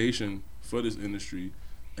foundation for this industry.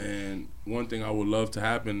 And one thing I would love to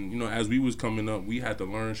happen, you know, as we was coming up, we had to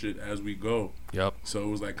learn shit as we go. Yep. So it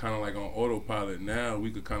was like kind of like on autopilot. Now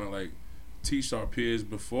we could kind of like teach our peers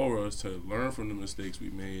before us to learn from the mistakes we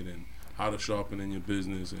made and how to sharpen in your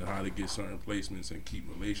business and how to get certain placements and keep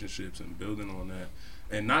relationships and building on that.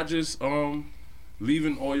 And not just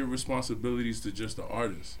leaving all your responsibilities to just the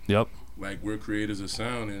artist. Yep. Like, we're creators of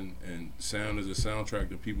sound, and sound is a soundtrack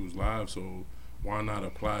to people's lives, so why not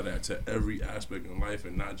apply that to every aspect in life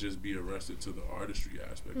and not just be arrested to the artistry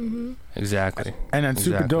aspect of it? Exactly. And then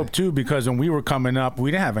super dope too, because when we were coming up,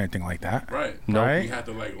 we didn't have anything like that. Right. Right? We had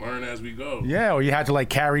to like learn as we go. Yeah, or you had to like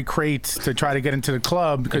carry crates to try to get into the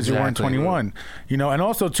club because you weren't 21. You know, and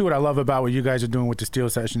also too, what I love about what you guys are doing with the Steel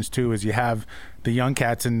Sessions too is you have the young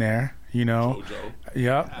cats in there. You know,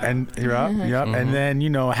 JoJo. And then, you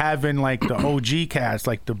know, having like the OG cats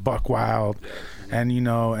like the Buck Wild and, you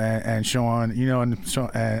know, and Sean, you know, and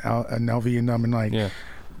LV and them, and like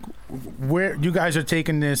where you guys are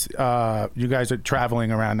taking this, you guys are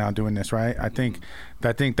traveling around now doing this, right? I think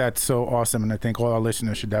that's so awesome, and I think all our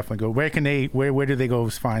listeners should definitely go. Where do they go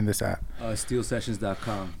find this at?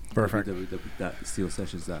 Steelsessions.com. Perfect.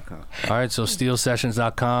 www.steelsessions.com. All right, so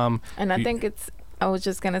steelsessions.com. And I think I was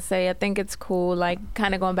just going to say, I think it's cool, like,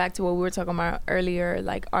 kind of going back to what we were talking about earlier,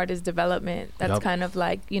 like, artist development. That's kind of,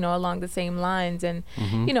 like, you know, along the same lines. And,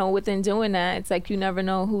 you know, within doing that, it's like you never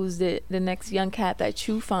know who's the next young cat that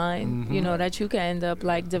you find, you know, that you can end up,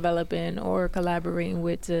 like, developing or collaborating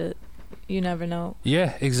with. You never know.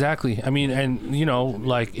 Yeah, exactly. I mean, and, you know,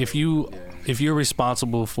 like, if you're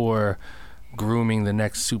responsible for grooming the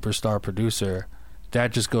next superstar producer,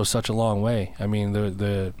 that just goes such a long way. I mean,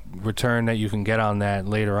 the return that you can get on that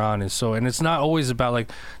later on is so, and it's not always about like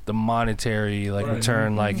the monetary like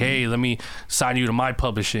return, like, hey, let me sign you to my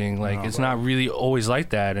publishing. Like, it's not really always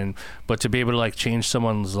like that. But to be able to like change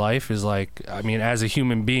someone's life is like, I mean, as a such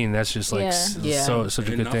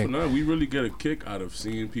a good thing. We really get a kick out of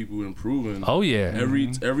seeing people improving. Oh yeah.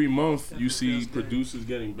 Every month you see producers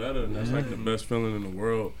getting better, and that's like the best feeling in the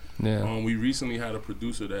world. Yeah. We recently had a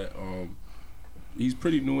producer that he's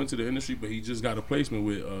pretty new into the industry, but he just got a placement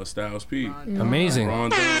with Styles P. Amazing. Ron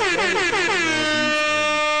Dunn.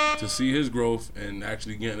 To see his growth and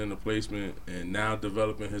actually getting in a placement and now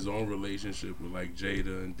developing his own relationship with like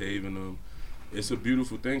Jada and Dave and them, it's a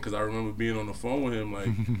beautiful thing, because I remember being on the phone with him like,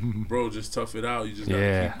 bro, just tough it out. You just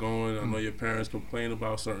gotta keep going. I know your parents complain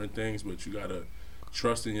about certain things, but you gotta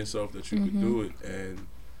trust in yourself that you can do it. And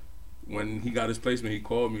when he got his placement, he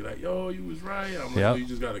called me like, yo, you was right. I'm like, yo, you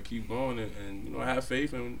just got to keep going and you know, have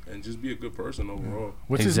faith and just be a good person overall.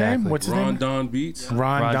 What's his name? Ron Don Beats.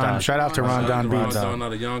 Ron Don. Shout out to Ron Don Beats. Ron Don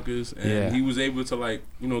out of Yonkers. And he was able to, like,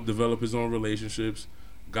 you know, develop his own relationships,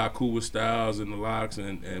 got cool with Styles and the Locks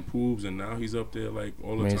and Poobs, and now he's up there like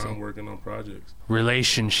all the time working on projects.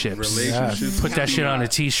 Relationships. Relationships. Put that shit on a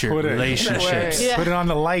t-shirt. Relationships. Yeah. Put it on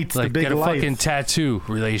the lights. Like, the big get a lights. fucking tattoo.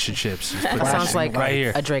 Relationships. Just put That that sounds shit like right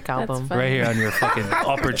here. a Drake album. Right here on your fucking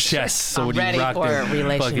upper chest. So when ready you rock for the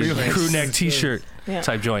fucking relationships. crew neck t-shirt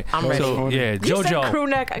type joint. I'm ready. So yeah, You JoJo. said crew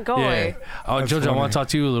neck, go away. JoJo, I want to talk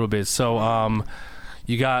to you a little bit. So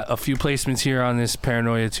you got a few placements here on this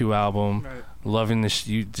Paranoia 2 album. Right. Loving this.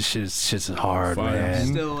 This shit's hard, Fire. man.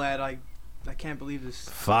 Still at like, I can't believe this.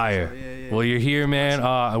 Fire. So, yeah. Well, you're here, man.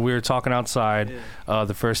 We were talking outside.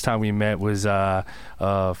 The first time we met was 4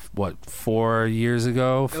 years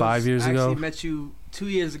ago, 5 years I ago. actually met you 2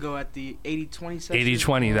 years ago at the 80-20 session.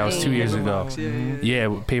 80-20, that was 2 years ago. Yeah,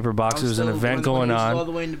 with Paper Box. There was an event going on. All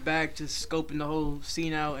the way in the back, just scoping the whole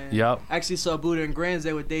scene out. And Yep. actually saw Buda and Grandz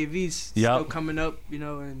there with Dave East. Yep. Still coming up, you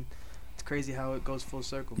know, and it's crazy how it goes full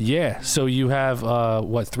circle. Yeah, so you have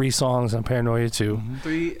 3 songs on Paranoia 2.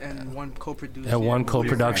 3 and 1 co-produced. And one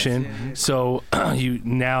co-production. Yeah. So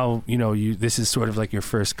this is sort of like your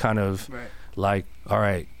first kind of like, all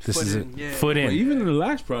right, this Foot is in, it. yeah. Foot in. But even in the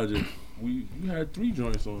last project, you had 3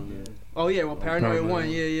 joints on there. Oh yeah, well Paranoia 1,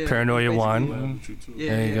 yeah. Paranoia 1.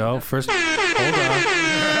 There you go. First, hold on.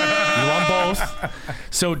 You want both.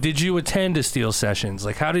 So did you attend the Steel Sessions?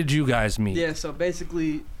 Like, how did you guys meet? Yeah, so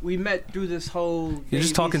basically we met through this whole. You're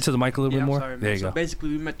just talking to the mic a little bit more? Sorry, there you so go. Basically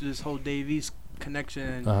we met through this whole Dave East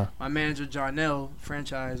connection. And my manager Jarnell,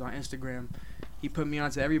 franchise on Instagram, he put me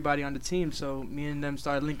onto everybody on the team. So me and them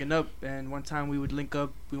started linking up, and one time we would link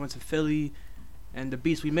up. We went to Philly, and the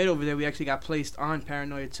beats we made over there, we actually got placed on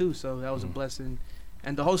Paranoia 2. So that was a blessing.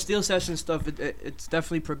 And the whole Steel Session stuff, it's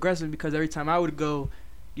definitely progressing, because every time I would go,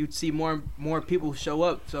 you'd see more people show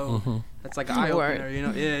up. So that's like an eye opener, you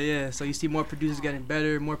know? Yeah. So you see more producers getting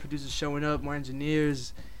better, more producers showing up, more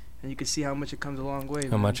engineers, and you can see how much it comes a long way.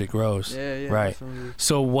 How much it grows. Yeah. Right. Definitely.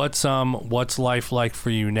 So what's life like for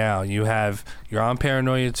you now? You're on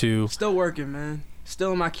Paranoia 2. Still working, man.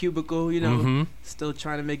 Still in my cubicle, you know. Still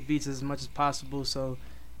trying to make beats as much as possible. So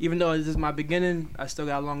even though this is my beginning, I still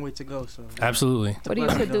got a long way to go. So absolutely. What do you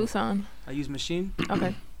produce on? I use Machine.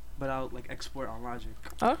 Okay. But I'll like export on Logic.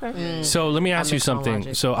 Okay. So let me ask you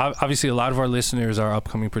something. So obviously a lot of our listeners are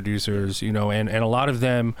upcoming producers, you know, and a lot of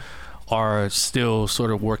them are still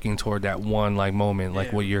sort of working toward that one like moment,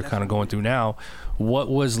 like what you're kind of going through now. What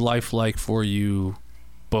was life like for you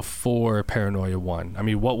before Paranoia 1? I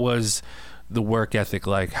mean, what was the work ethic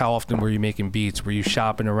like? How often were you making beats? Were you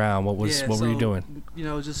shopping around? What were you doing? You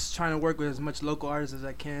know, just trying to work with as much local artists as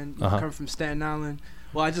I can. I come from Staten Island.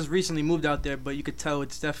 Well, I just recently moved out there, but you could tell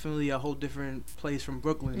it's definitely a whole different place from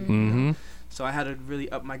Brooklyn. You know? So I had to really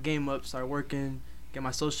up my game up, start working, get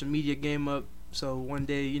my social media game up. So one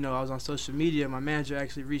day, you know, I was on social media. My manager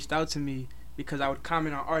actually reached out to me because I would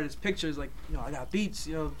comment on artists' pictures, like, you know, I got beats,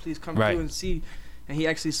 you know, please come through and see. And he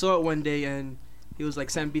actually saw it one day, and he was like,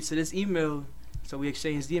 send beats to this email. So we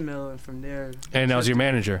exchanged email, and from there. And that was your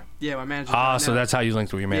manager? Yeah, my manager. So that's how you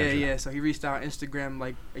linked with your manager? Yeah. So he reached out on Instagram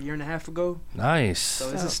like a year and a half ago. Nice.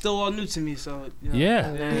 So this is still all new to me. So you know,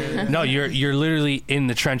 yeah. No, you're literally in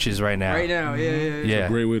the trenches right now. Right now, yeah. It's a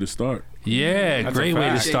great way to start. Yeah, great way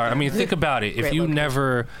to start. I mean, think about it. If you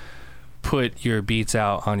never put your beats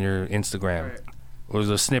out on your Instagram, or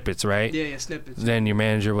the snippets, right? Yeah, snippets. Then your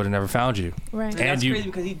manager would have never found you. Right. And that's crazy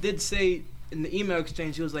because he did say in the email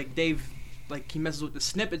exchange, he was like, Dave, like he messes with the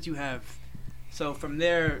snippets you have. So from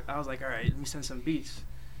there, I was like, all right, let me send some beats.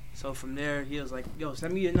 So from there, he was like, yo,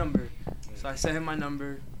 send me your number. So I sent him my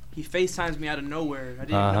number. he FaceTimes me out of nowhere. I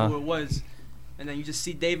didn't even know who it was. And then you just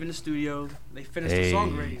see Dave in the studio. They finished the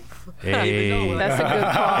song already. Hey. That's a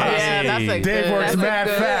good call. Yeah, that's a Dave works mad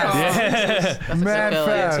fast. Yeah. Mad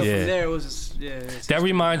fast. So Yeah. from there, it was just, That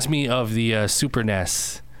reminds me of the Super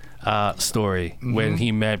NES story when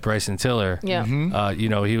he met Bryson Tiller. Yeah. You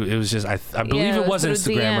know, it was just I believe it was through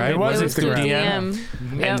Instagram, DM. right? It was through Instagram.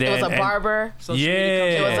 DM. And it was a barber. social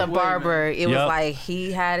media comes It was a a long way, barber. man. It was Yup. like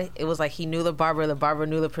he was like he knew the barber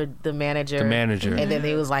knew the manager. The manager. And then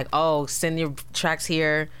he was like, "Oh, send your tracks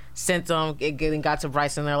here." Sent them. It got to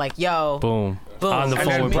Bryson. They're like, "Yo, Boom. boom." On the And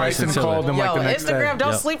phone then with Bryson Bryson called Tiller. him like Yo, the next Instagram, day.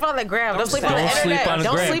 don't Yep. sleep on the gram. Don't sleep on the Don't sleep internet. on the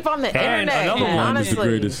Don't gram. sleep on the And internet. another one is the honestly.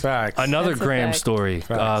 greatest. Facts. Another That's a Graham fact. story.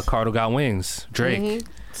 Facts. Cardo Got Wings. Drake.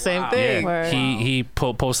 Same thing. Word. He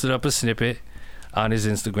posted up a snippet on his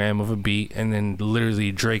Instagram of a beat, and then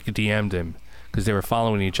literally Drake DM'd him because they were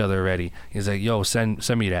following each other already. He's like, "Yo, send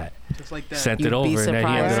me that." Just like that. Sent it You'd be over, and then he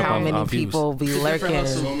surprised ended up how on many views. people be lurking.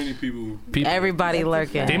 So many people. Everybody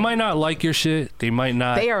lurking. They might not like your shit. They might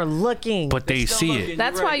not. They are looking. but they still see looking. it.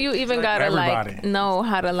 That's You're why right. you even gotta Everybody. like know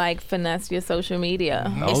how to like finesse your social media.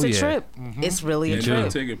 It's Oh, a yeah. trip. It's really a You gotta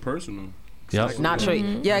trip. take it personal. Yep. Not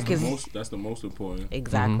true. Yeah, because That's the most important.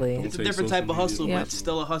 exactly. Don't It's a take different social type of hustle, media. but it's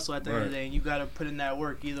still a hustle at the end of the Right. day, and you gotta put in that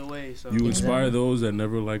work either way. So You inspire those that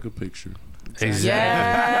never like a picture. Exactly.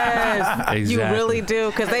 Yes, you Exactly. really do,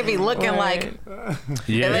 because they be looking like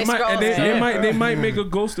Yeah. They scroll They might make a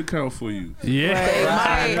ghost account for you. Yeah. they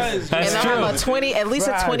might, and That's they'll true. have at least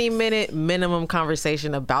a Facts. 20-minute minimum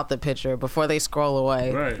conversation about the picture before they scroll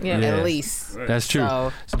away. Right. Yeah. Yeah. At least. Right. That's true.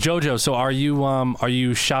 So- JoJo, so are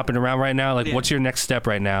you shopping around right now? Like, Yeah. what's your next step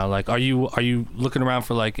right now? Like, are you looking around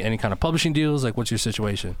for like any kind of publishing deals? Like, what's your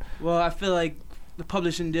situation? Well, I feel like the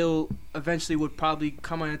publishing deal eventually would probably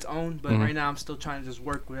come on its own, but right now I'm still trying to just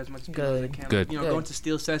work with as much people as I can. Good. Like, you know, Good. going to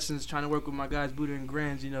steel sessions, trying to work with my guys Buda and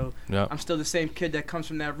Grandz. You know, Yeah. I'm still the same kid that comes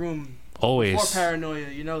from that room Always. before Paranoia.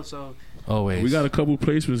 You know, so Always. We got a couple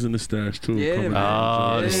placements in the stash too. Yeah, coming man.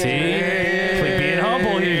 out. Oh, Yeah. see, being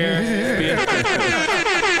humble here.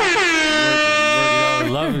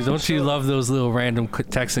 Don't you love those little random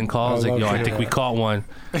texts and calls? I Like, yo, love I think we caught one.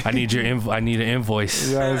 I need your I need an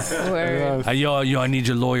invoice. Yes. Word. Yes. Yo, I need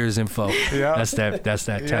your lawyer's info. Yeah. That's that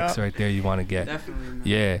text right there you want to get. definitely. Man.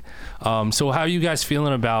 Yeah. So how are you guys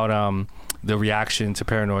feeling about the reaction to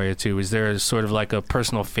Paranoia 2? Is there sort of like a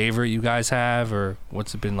personal favorite you guys have, or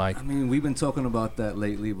what's it been like? I mean, we've been talking about that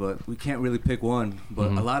lately, but we can't really pick one.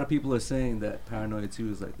 But a lot of people are saying that Paranoia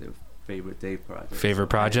 2 is like their favorite Dave project. Favorite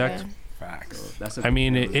project? Facts. So that's I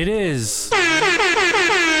mean, it is. It's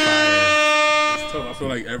tough. I feel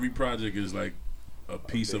like every project is like a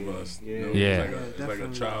piece of us. You know? Yeah. It's like a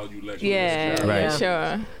child you let go. Yeah, As a child. Right.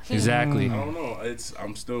 yeah, sure. Exactly. I don't know.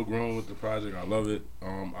 I'm still growing with the project. I love it.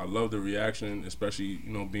 I love the reaction, especially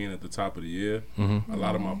being at the top of the year. A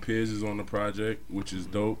lot of my peers is on the project, which is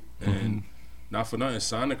dope. And not for nothing,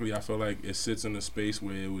 sonically, I feel like it sits in a space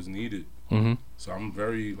where it was needed. So I'm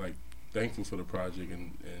very thankful for the project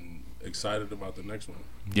and excited about the next one.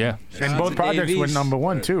 Yeah. And both to projects Davies. went number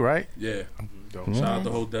 1 too, right? Yeah. Dope. Shout out to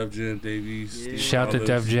whole Def Jam, Davies. Yeah. Shout to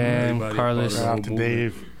Def Jam, everybody Carlos. part Shout out of the to whole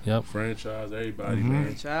movement. Dave. Yep. Franchise, everybody,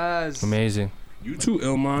 man. Chaz. Amazing. You too,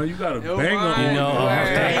 Illmind. You got a Illmind. bang on. You know,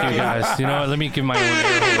 thank you guys. You know what? Let me give my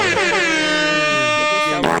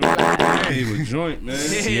Hey, a joint, man.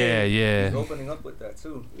 Yeah. opening up with that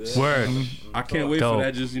too. Word. I can't wait Dope. for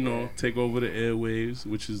that. Just take over the airwaves,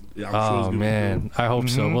 which is I'm sure it's Oh gonna be man, dope. I hope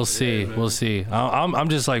so. We'll see. man. We'll see. I'm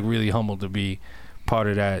just like really humbled to be part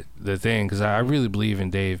of the thing because I really believe in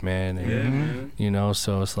Dave, man. And, Yeah, man. you know,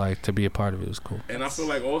 so it's like to be a part of it was cool. And I feel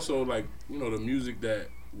like also the music that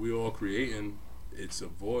we all creating, it's a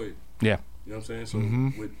void. Yeah. You know what I'm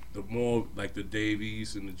saying? So with the more like the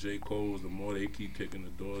Davies and the J. Coles, the more they keep kicking the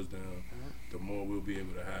doors down, the more we'll be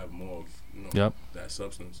able to have more of Yep. that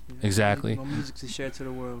substance. Exactly. More music to share to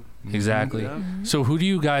the world. Exactly. Yeah. So who do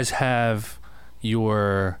you guys have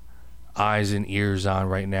your eyes and ears on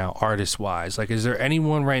right now, artist wise? Like, is there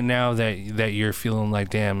anyone right now that you're feeling like,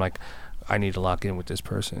 damn, like I need to lock in with this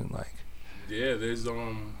person? Like, Yeah, there's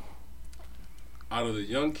out of the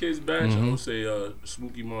young kids batch, I would say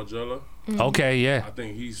Smokey Margella. okay, yeah, I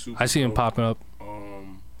think he's super. I see him dope. popping up.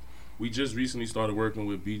 We just recently started working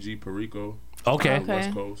with BG Perico. Okay. out of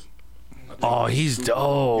West Coast. I think Oh, he's he's super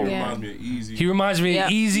dope. He Yeah. reminds me of Easy. He reminds me Yeah.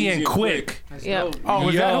 of Easy and Quick. That's Yep. dope. Oh,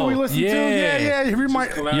 is that who we listened to? Yeah. Yeah. He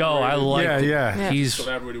remind. Yo, I like. Yeah, yeah. He's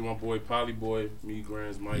collaborated with my boy Polly Boy, me,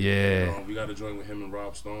 Grandz, Mike. Yeah. We got to join with him and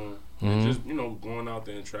Rob Stone. And just going out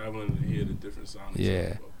there and traveling and hear the different sounds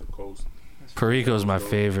Yeah. of the coast. Perico's my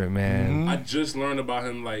favorite, man. I just learned about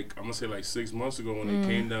him like I'm gonna say like 6 months ago when he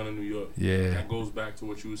came down to New York. Yeah. That goes back to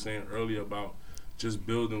what you were saying earlier about just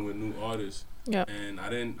building with new artists. Yep. And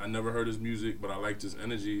I never heard his music, but I liked his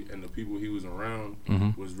energy, and the people he was around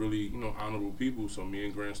was really, honorable people. So me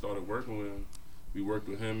and Grant started working with him. We worked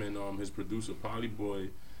with him and his producer Polyboy,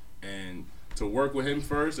 and to work with him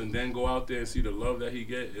first and then go out there and see the love that he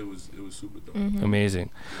get, it was super dope. Amazing.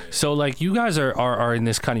 Yeah. So like you guys are in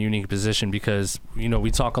this kind of unique position because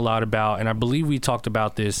we talk a lot about, and I believe we talked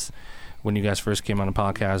about this when you guys first came on the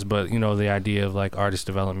podcast, but the idea of like artist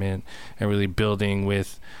development and really building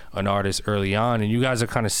with an artist early on, and you guys are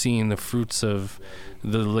kind of seeing the fruits of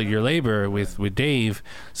your labor with Dave.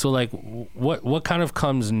 So like what kind of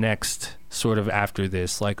comes next sort of after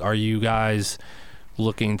this? Like, are you guys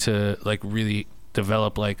looking to like really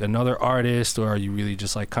develop like another artist, or are you really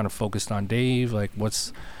just like kind of focused on Dave? Like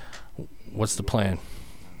what's the plan?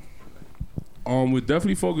 We're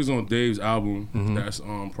definitely focused on Dave's album. That's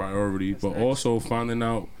priority, but also finding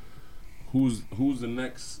out who's the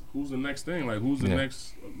next thing. Like who's the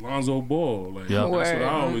next Lonzo Ball. Like that's what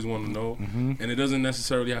I always want to know. And it doesn't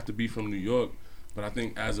necessarily have to be from New York, but I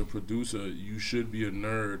think as a producer, you should be a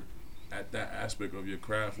nerd at that aspect of your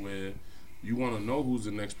craft where you want to know who's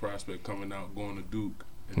the next prospect coming out, going to Duke,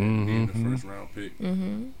 and then being the first round pick.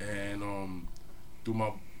 And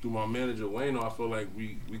through my manager Wayno, I feel like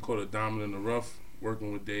we caught a diamond in the rough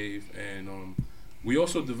working with Dave, and we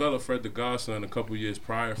also developed Fred the Godson a couple years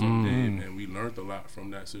prior from Dave, and we learned a lot from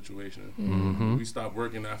that situation. We stopped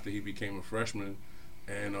working after he became a freshman,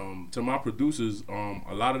 and to my producers,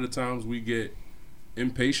 a lot of the times we get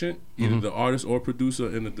impatient, either the artist or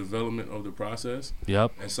producer, in the development of the process.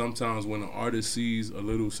 And sometimes when an artist sees a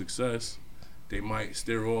little success, they might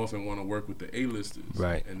steer off and want to work with the A-listers.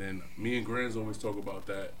 Right. And then me and Grandz always talk about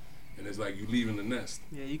that. And it's like you leaving the nest.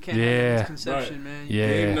 Yeah, you can't have misconception, man.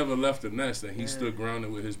 Dave never left the nest, and he stood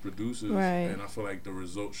grounded with his producers. And I feel like the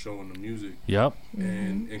results show in the music.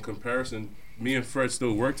 And in comparison, me and Fred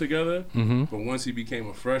still work together, but once he became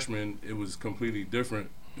a freshman, it was completely different.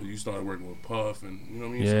 You started working with Puff, and you know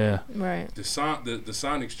what I mean. So the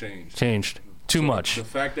sonics changed too much. The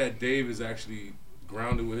fact that Dave is actually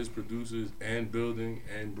grounded with his producers and building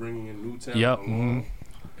and bringing in new talent along,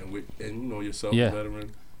 and yourself, a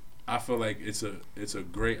veteran. I feel like it's a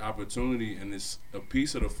great opportunity, and it's a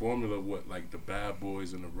piece of the formula of what like the Bad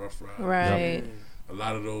Boys and the Rough Riders. A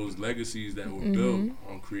lot of those legacies that were built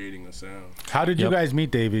on creating a sound. How did you guys meet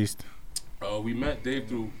Dave East? We met Dave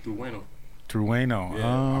through Wayno. Through Wayno.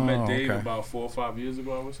 Yeah, I met Dave about 4 or 5 years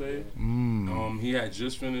ago, I would say. He had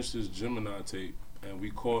just finished his Gemini tape, and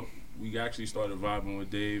we actually started vibing with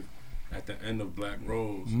Dave at the end of Black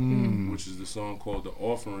Rose, which is the song called The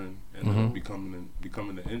Offering, and becoming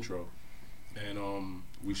the intro. And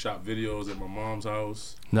we shot videos at my mom's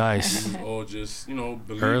house. Nice. We was all just,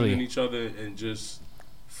 believing in each other and just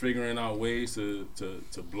figuring out ways to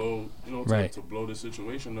blow, to blow the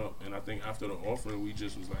situation up. And I think after The Offering, we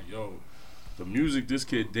just was like, yo, the music this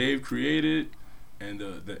kid Dave created, and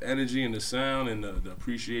the energy and the sound and the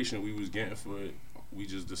appreciation we was getting for it, we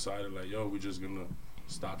just decided like, yo, we're just gonna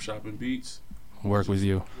stop shopping beats, work with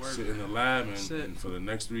you, sit in the lab, and for the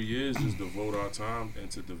next 3 years just devote our time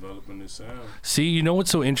into developing this sound. See,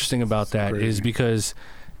 what's so interesting about that is because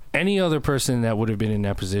any other person that would have been in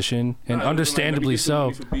that position, and understandably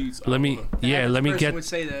so, let me get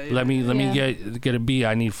a beat.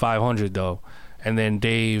 I need 500 though. And then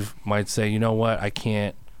Dave might say, you know what, I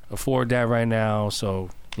can't afford that right now, so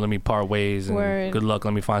let me part ways and good luck,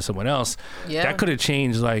 let me find someone else. That could have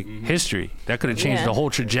changed like history. That could have changed the whole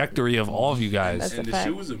trajectory of all of you guys. And the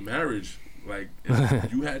shit was a marriage. Like,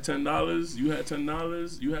 if you had $10, you had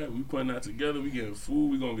 $10, we putting that together, we getting food,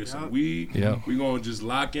 we gonna get some weed, we gonna just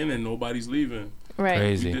lock in and nobody's leaving.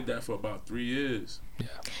 Crazy. We did that for about 3 years.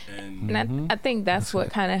 And I think that's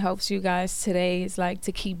what kind of helps you guys today is like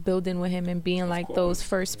to keep building with him and being like those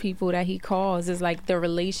first people that he calls is like the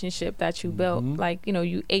relationship that you built. Like,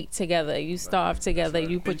 you ate together, you starved together,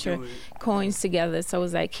 you put your coins together. So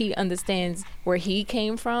it's like he understands where he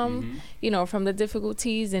came from, from the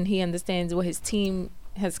difficulties, and he understands where his team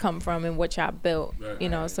has come from and what y'all built,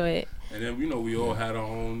 so it. And then, we all had our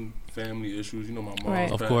own family issues. My mom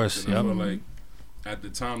passed, of course, and I feel like at the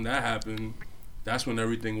time that happened, that's when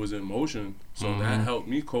everything was in motion. So that helped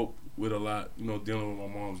me cope with a lot, dealing with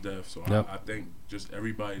my mom's death. So I think just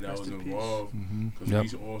everybody that was involved,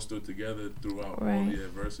 because we all stood together throughout all the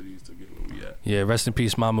adversities to get where we at. Yeah, rest in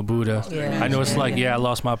peace, Mama Buda. I know it's like, I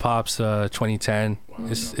lost my pops 2010. Wow.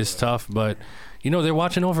 It's tough, but they're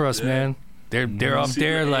watching over us, man. They're up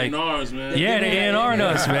there like A&Rs, man. yeah, they A&R'd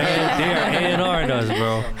us, man. They are A&R'd us,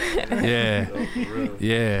 bro.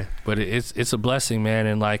 Yeah. But it's a blessing, man.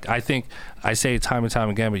 And like I think I say it time and time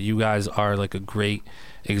again, but you guys are like a great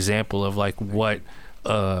example of like what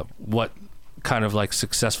kind of like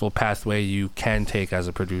successful pathway you can take as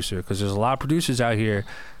a producer, because there's a lot of producers out here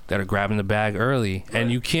that are grabbing the bag early,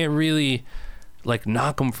 and you can't really like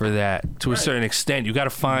knock them for that to a certain extent. You got to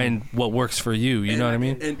find what works for you. You know what I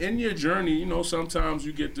mean? And in your journey, you know, sometimes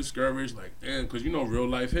you get discouraged, like, damn, because you know real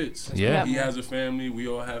life hits. Yeah. He has a family. We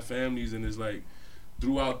all have families, and it's like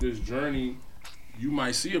throughout this journey, you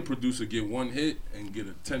might see a producer get one hit and get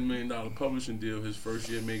a $10 million publishing deal his first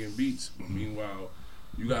year making beats. But meanwhile,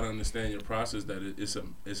 you got to understand your process, that it's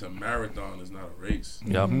a marathon, it's not a race.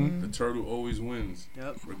 Yep. The turtle always wins.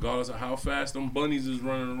 Yep. Regardless of how fast them bunnies is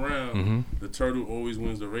running around, the turtle always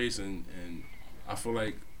wins the race. And I feel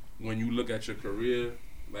like when you look at your career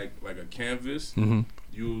like a canvas,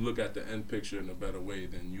 you look at the end picture in a better way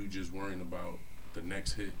than you just worrying about the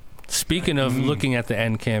next hit. Speaking of looking at the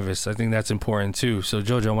end canvas, I think that's important too. So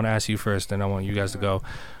JoJo, I want to ask you first, and I want you guys to go.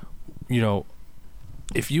 You know,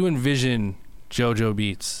 if you envision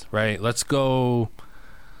JoeJoeBeats, right? Let's go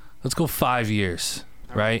 5 years,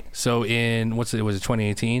 right? So in was it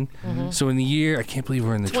 2018? So in the year, I can't believe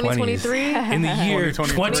we're in the 2023. In the year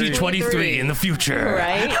 2023, in the future,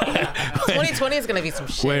 Right? 2020 is gonna be some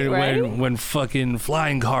shit. when fucking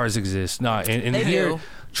flying cars exist. Nah, in the They year do.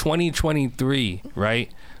 2023, right?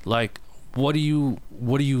 Like, what are you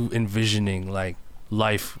envisioning like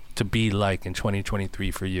life to be like in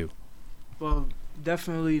 2023 for you? Well,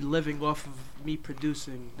 definitely living off of me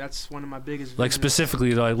producing. That's one of my biggest Like visions.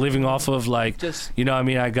 specifically, like living off of like, Just you know what I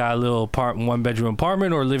mean? I got a little one bedroom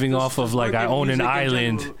apartment, or living off of like I own an music in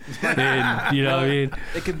island. general. And, you know what I mean?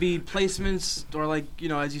 It could be placements, or like, you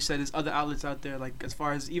know, as you said, there's other outlets out there. Like as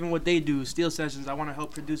far as even what they do, Steel Sessions. I want to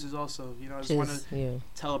help producers also. You know, I just want to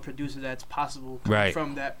tell a producer that's possible coming Right.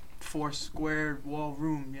 from that 4 square wall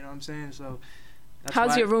room. You know what I'm saying? So that's How's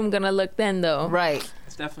why your room gonna look then, though? Right.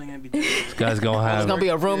 It's definitely gonna be different. This guy's gonna have It's gonna be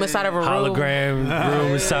a room inside of a room. hologram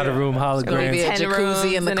room inside a room, It's gonna be hologram. a 10 jacuzzi in rooms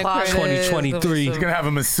the in a closet. 2023. He's gonna have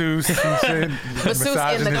a masseuse and shit. Masseuse in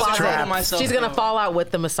massaging the his closet. trap. Myself, She's gonna though. fall out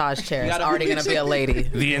with the massage chair. It's gotta- already gonna be a lady.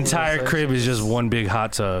 The entire crib is just one big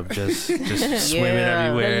hot tub, just swimming Yeah.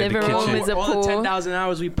 everywhere. The The living room kitchen. is a all pool. the 10,000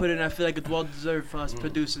 hours we put in, I feel like it's well deserved for us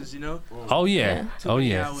producers. You know. Oh yeah, oh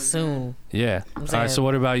yeah, Hours. Soon. yeah. All right. So saying.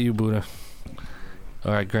 what about you, Buddha?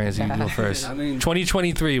 All right, Grandz, you go first. I mean,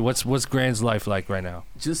 2023. What's Grand's life like right now?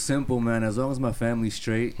 just simple, man. As long as my family's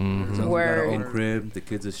straight, as long as we got our own Word. crib, the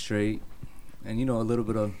kids are straight, and you know, a little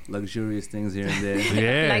bit of luxurious things here and there.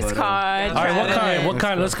 Yeah. Nice But, car. All right, what driving. kind? What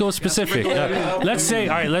kind? Let's go specific. Let's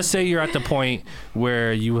say you're at the point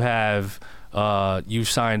where you have you've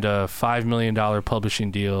signed a $5 million publishing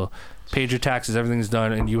deal, paid your taxes, everything's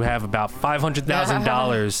done, and you have about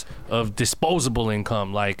 $500,000 of disposable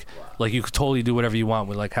income. Like you could totally do whatever you want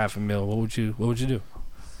with like $500,000. What would you do?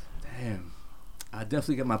 Damn, I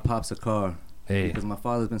definitely get my pops a car Hey, because my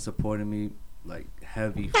father's been supporting me like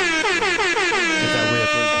heavy. get that whip.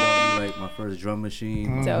 First bought me like my first drum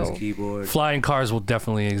machine, Dope. first keyboard. Flying cars will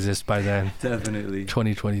definitely exist by then. Definitely.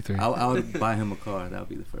 2023. I would buy him a car. That would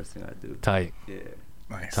be the first thing I'd do. Tight, Yeah.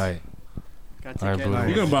 Nice. tight. Gotta All take right, care of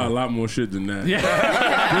You're that. gonna buy a lot more shit than that. Yeah.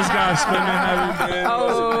 This guy's spending heavy, man.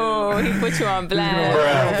 Oh, he put you on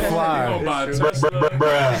blast. You gonna buy a Tesla.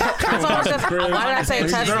 Why did I say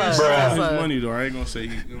He's Tesla? his Tesla. money though. I ain't gonna say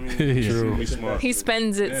he. I mean, Yeah. he's really smart. He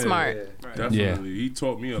spends it Yeah. smart. Definitely, he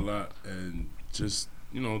taught me a lot, and just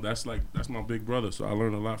that's my big brother. So I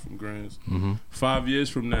learned a lot from Grandz. 5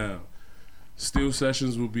 years from now, Steel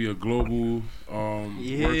Sessions will be a global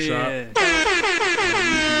workshop.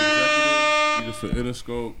 Either for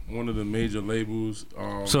Interscope, one of the major labels.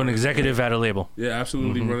 So an executive at a label. Yeah,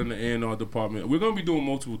 absolutely running the A&R department. We're gonna be doing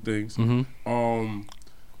multiple things. I'm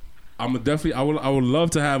a definitely. I would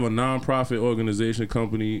love to have a nonprofit organization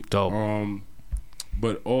company. Dope.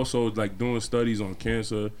 But also like doing studies on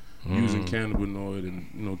cancer, using cannabinoid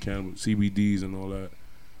and cannabis CBDs and all that.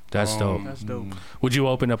 That's dope. That's dope. Would you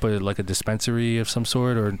open up a dispensary of some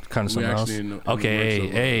sort, or kind of We something else? actually in the Okay, works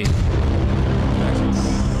of hey.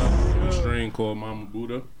 a strain called Mama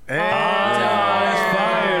Buda. That's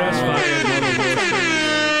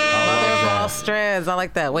Mother of all strands. I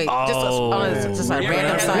like that. Wait, just a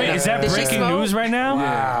random side. Wait, is that Did she breaking smoke? news right now?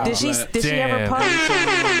 Yeah. Did she ever Damn. puff?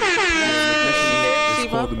 It's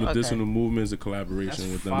called the Medicinal Movement. It's a collaboration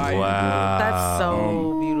That's with them. fire. Wow. That's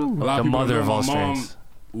so beautiful. A lot The of people mother know of my all mom strains.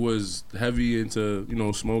 was heavy into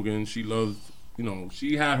smoking. She loved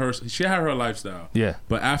she had her lifestyle. Yeah.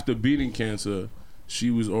 But after beating cancer, she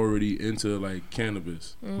was already into like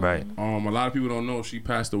cannabis. Right. A lot of people don't know she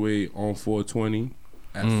passed away on 4/20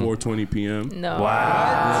 at 4:20 p.m. No.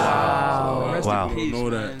 Wow. Rest Wow. in peace, Know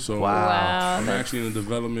man. that. So Wow. I'm actually in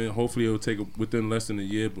development. Hopefully it'll take within less than a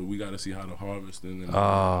year, but we got to see how the harvesting. And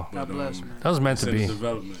Oh. God bless, man. That was meant it's to in be.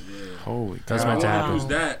 development. Yeah. Holy That's cow. meant to I happen. use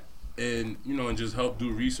that and and just help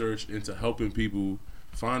do research into helping people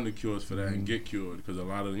find the cures for that and get cured, because a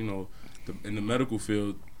lot of in the medical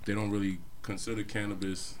field they don't really consider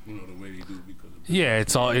cannabis the way they do because of Yeah,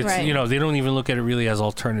 it's Right. they don't even look at it really as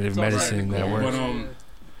alternative medicine that Yeah. works.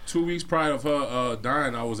 But 2 weeks prior of her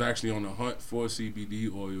dying, I was actually on the hunt for CBD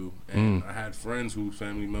oil, and I had friends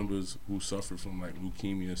family members who suffered from like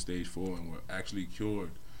leukemia stage 4 and were actually cured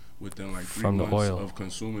within like 3 From the months oil. of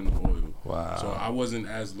consuming the oil. Wow. So I wasn't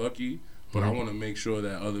as lucky, but I want to make sure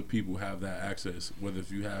that other people have that access, whether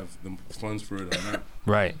if you have the funds for it or not.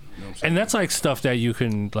 Right. You know what I'm saying? And that's like stuff that you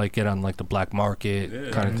can like get on like the black market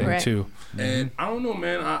Yeah. kind of thing Right. too. And I don't know,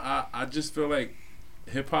 man. I just feel like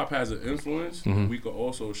hip hop has an influence. We could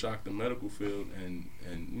also shock the medical field and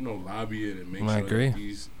lobby it and make I sure agree.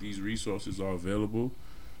 that these resources are available.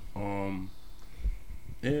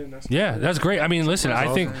 Yeah, that's great. I mean, listen,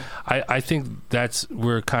 I think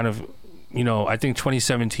we're kind of, I think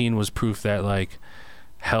 2017 was proof that like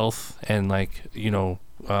health and like,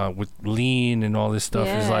 with lean and all this stuff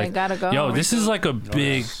is Yeah, like, gotta go. yo, this is like a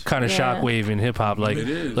big kind of Yeah. shockwave in hip hop. Like, It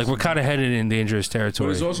is. like we're kind of headed in dangerous But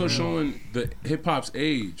territory. it's also showing the hip hop's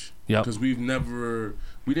age. Yep. Because we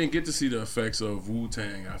didn't get to see the effects of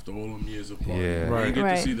Wu-Tang after all them years apart. Yeah. We didn't get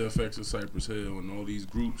Right. to see the effects of Cypress Hill and all these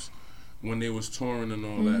groups when they was touring and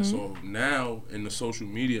all that. So now in the social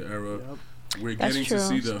media era, we're That's getting true. to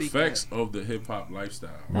see the Speak effects of the hip hop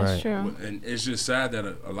lifestyle. That's Right. true. And it's just sad that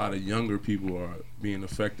a lot of younger people are being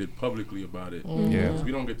affected publicly about it. Yeah. Because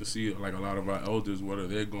we don't get to see like a lot of our elders, what are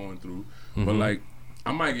they going through. But like,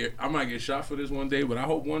 I might get shot for this one day, but I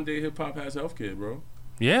hope one day hip hop has healthcare, bro.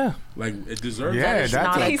 Yeah. Like it deserves Yeah, that.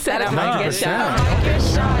 that's Not He said I That's might get 100%. shot. I might get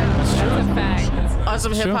shot. That's a fact. on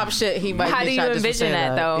some hip hop shit. He might. How get do you shot just for envision saying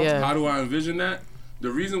that, though? Yeah. How do I envision that?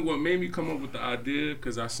 The reason what made me come up with the idea,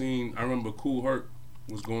 because I remember Kool Herc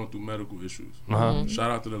was going through medical issues.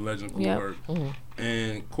 Shout out to the legend Kool Yep. Herc.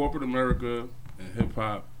 And corporate America and hip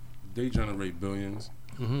hop, they generate billions.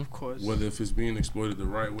 Of course. Whether if it's being exploited the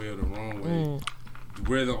right way or the wrong way.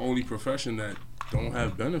 We're the only profession that don't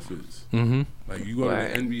have benefits. Mm-hmm. Like you go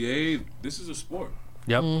Right. to the NBA, this is a sport.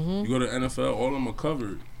 Yep. You go to NFL, all of them are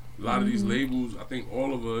covered. A lot of these labels, I think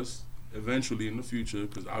all of us, eventually in the future,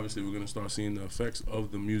 because obviously we're going to start seeing the effects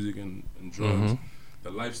of the music and drugs,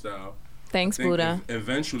 the lifestyle. Thanks, I think Buda.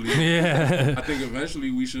 Eventually, Yeah. I think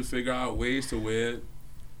eventually we should figure out ways to where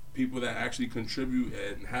people that actually contribute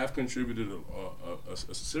and have contributed a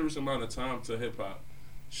serious amount of time to hip hop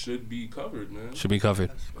should be covered, man. Should be covered.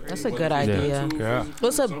 That's a Whether good it's idea. mental, Yeah. physical,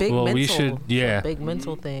 What's a something. big Well, mental? we should- yeah. It's a big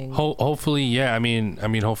mental thing. Hopefully, yeah. I mean,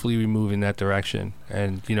 hopefully we move in that direction,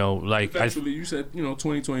 and like Eventually, you said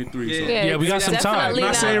 2023. So. Yeah. Yeah, we got it's some time. definitely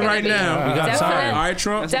Not saying gonna right be- now. We got Definitely- time. All right,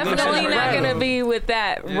 Trump. Definitely not Right. gonna be with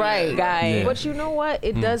that Right. guy. Yeah. But you know what?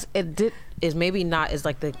 It does. It did. Is maybe not is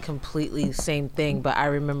like the completely same thing. But I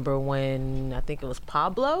remember when I think it was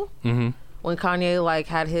Pablo. When Kanye like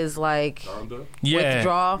had his like Yeah.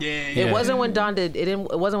 withdrawal. Yeah. It wasn't when Don did. It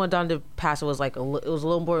didn't. It wasn't when Don did pass. It was like it was a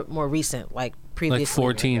little more recent. Like previously. Like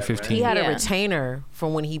 14, 15. He had Yeah. a retainer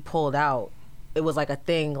from when he pulled out. It was like a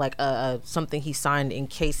thing, like something he signed in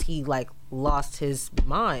case he like lost his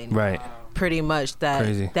mind. Right. Pretty much that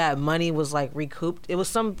Crazy. that money was like recouped. It was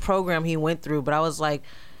some program he went through, but I was like,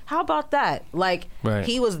 how about that? Like Right.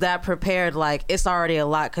 he was that prepared. Like it's already a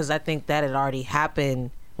lot because I think that had already happened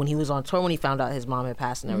when he was on tour when he found out his mom had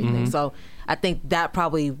passed and everything. So I think that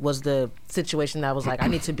probably was the situation that was like I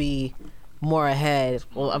need to be more ahead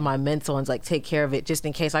of my mental and like take care of it just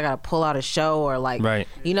in case I gotta pull out a show or like Right.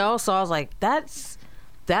 So I was like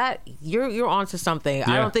that you're onto something.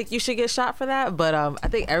 I Yeah. don't think you should get shot for that, but I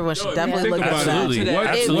think everyone should Yo, definitely think look about at it. that. Absolutely. What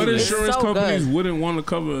Absolutely. It's insurance so companies good. wouldn't want to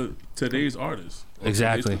cover today's artists? or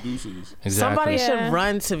Exactly. today's producers? Exactly. Somebody Yeah. should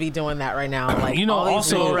run to be doing that right now. Like all these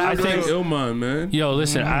also, little I rappers. think Illmind, man. Yo,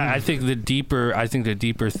 listen. I think the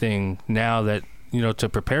deeper thing now that to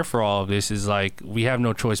prepare for all of this is like we have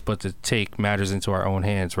no choice but to take matters into our own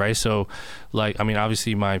hands, right? So, like, I mean,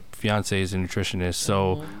 obviously my fiance is a nutritionist,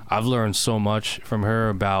 so I've learned so much from her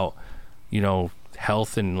about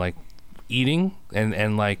health and like eating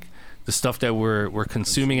and like the stuff that we're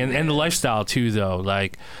consuming and the lifestyle too, though.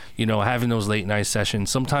 Like, having those late night sessions.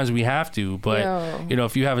 Sometimes we have to, but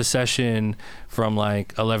if you have a session from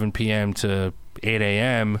like 11 p.m. to 8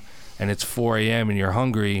 a.m. and it's 4 a.m. and you're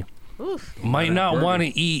hungry, might not want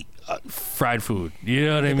to eat fried food. You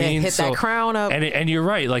know what I mean? Hit that crown up. And you're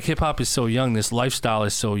right. Like, hip hop is so young. This lifestyle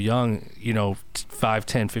is so young. 5,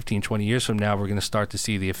 10, 15, 20 years from now, we're going to start to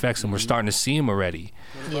see the effects, and we're starting to see them already.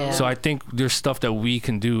 Yeah. So I think there's stuff that we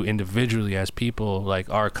can do individually as people, like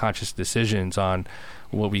our conscious decisions on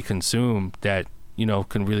what we consume, that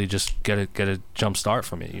can really just get a jump start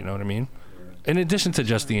from it. You know what I mean? In addition to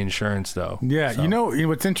just the insurance, though. Yeah, So.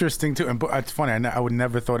 What's interesting too, and it's funny. I would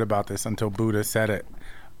never thought about this until Buddha said it.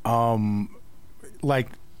 Like,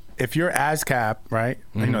 if you're ASCAP, right?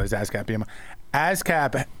 There's ASCAP, BMI.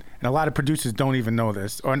 ASCAP, and a lot of producers don't even know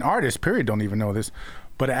this, or an artist, period, don't even know this.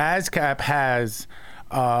 But ASCAP has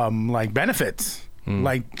like benefits.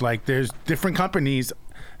 Like there's different companies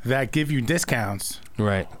that give you discounts,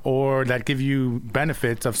 right, or that give you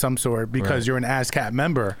benefits of some sort because you're an ASCAP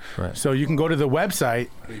member. Right. So you can go to the website,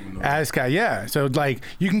 ASCAP. Yeah. So like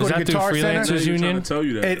you can Is go to that through Guitar Center. Freelancers Union? Tell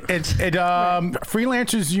you that.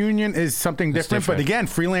 Freelancers Union is something different, but again,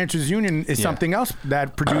 Freelancers Union is something else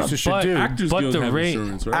that producers should do. Actors But Guild the have rate-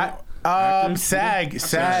 insurance, right? SAG,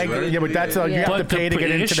 right? yeah, but that's you have But to pay to get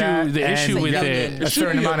into that. the issue and with you have it- a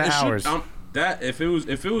certain amount of hours. That if it was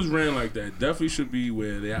ran like that, definitely should be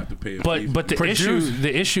where they have to pay. But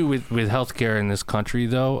the issue with healthcare in this country,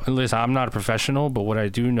 though, and listen, I'm not a professional, but what I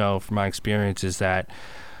do know from my experience is that,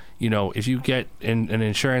 if you get an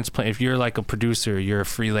insurance plan, if you're like a producer, you're a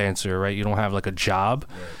freelancer, right? You don't have like a job.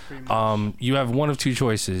 You have one of two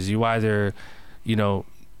choices. You either,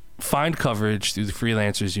 find coverage through the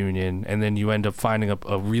Freelancers Union, and then you end up finding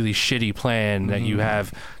a really shitty plan that you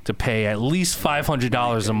have to pay at least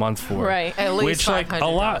 $500 a month for. Right. At least Which, like, a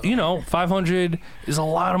lot, $500 is a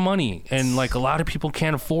lot of money, and like a lot of people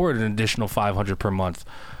can't afford an additional $500 per month.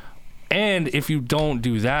 And if you don't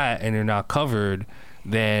do that and you're not covered,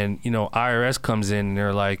 then IRS comes in and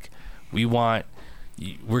they're like, we're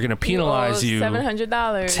gonna penalize you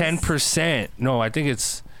 $700. 10%. No, I think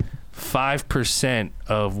it's 5%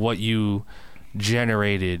 of what you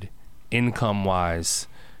generated income-wise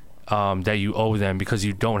that you owe them because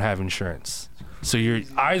you don't have insurance. So you're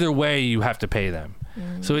either way, you have to pay them.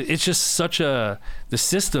 So it's just such the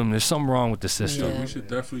system. There's something wrong with the system. We should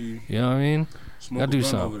definitely. You know what I mean? Smoke do a blunt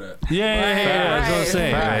something. over that. Yeah, that's what I'm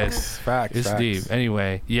saying. Facts. It's deep.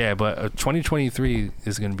 Anyway, but 2023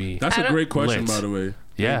 is gonna be. That's a great question, lit. by the way.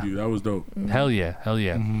 Yeah. Thank you. That was dope. Hell yeah.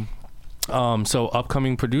 So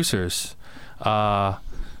upcoming producers,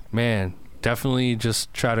 man, definitely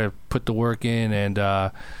just try to put the work in, and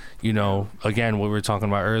again, what we were talking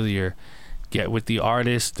about earlier, get with the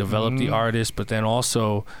artist, develop the artist, but then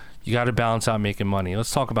also you got to balance out making money.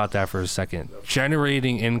 Let's talk about that for a second.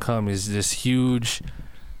 Generating income is this huge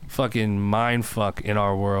fucking mind fuck in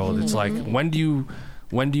our world. It's like, when do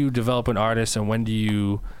you develop an artist, and when do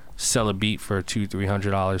you sell a beat for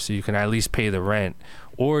 $200-$300 so you can at least pay the rent?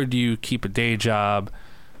 Or do you keep a day job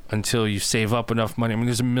until you save up enough money? I mean,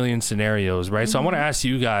 there's a million scenarios, right? So I want to ask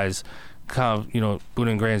you guys, kind of,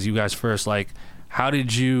 Buda Grandz, you guys first, like, how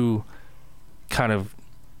did you kind of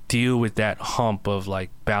deal with that hump of like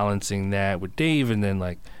balancing that with Dave, and then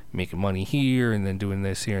like making money here, and then doing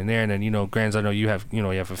this here and there, and then Grandz, I know you have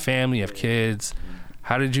a family, you have kids.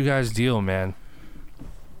 How did you guys deal, man?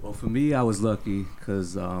 Well, for me, I was lucky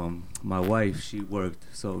because my wife, she worked,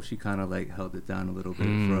 so she kind of like held it down a little bit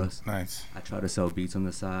for us. Nice. I tried to sell beats on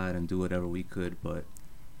the side and do whatever we could, but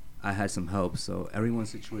I had some help. So everyone's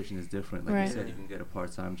situation is different. Like you said, you can get a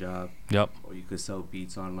part-time job. Yep. Or you could sell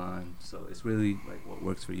beats online. So it's really like what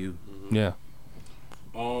works for you. Yeah.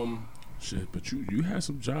 Shit, but you had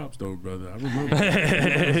some jobs though, brother. I remember. You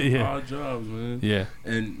had some odd jobs, man. Yeah.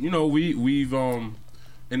 And we've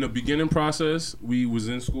in the beginning process, we was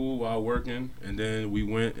in school while working, and then we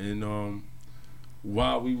went and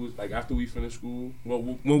while we was like after we finished school. Well,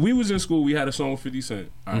 when we was in school, we had a song with 50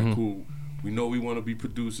 Cent. All right, cool. We know we want to be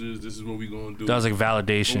producers. This is what we gonna do. That was like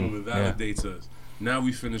validation. Boom, it validates us. Now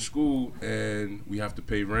we finished school and we have to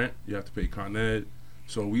pay rent. You have to pay Con Ed.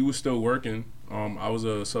 So we were still working. I was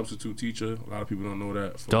a substitute teacher. A lot of people don't know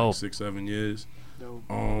that for like 6-7 years. Dope.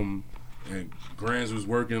 And Grandz was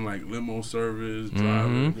working like limo service,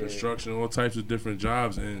 driving, construction, all types of different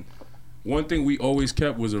jobs. And one thing we always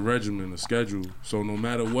kept was a regimen, a schedule. So no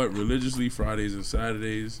matter what, religiously, Fridays and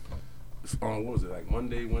Saturdays, what was it, like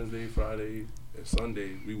Monday, Wednesday, Friday, and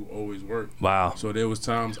Sunday, we would always work. Wow. So there was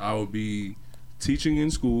times I would be teaching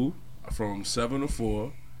in school from 7 to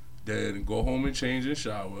 4, then go home and change and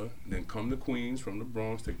shower, then come to Queens from the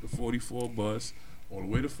Bronx, take the 44 bus all the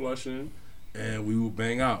way to Flushing, and we would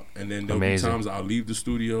bang out. And then there'll be times I'll leave the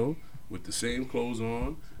studio, with the same clothes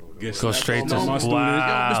on. Go straight to my students.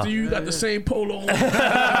 wow. Yo, Mr. You got the same polo on.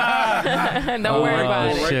 Don't worry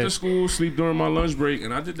about it. Right to school, sleep during my lunch break,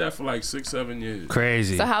 and I did that for like 6-7 years.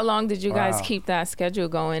 Crazy. So how long did you guys keep that schedule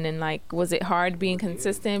going? And like, was it hard being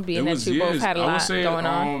consistent, being that you both had a lot going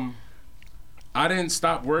on? I didn't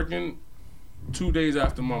stop working. 2 days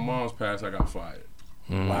after my mom's passed, I got fired.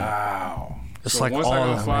 Wow. It's so like once all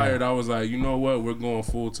I got fired, I was like, you know what? We're going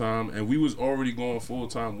full time, and we was already going full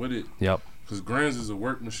time with it. Yep. Because Grandz is a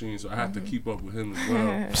work machine, so I have to keep up with him as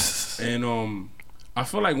well. And I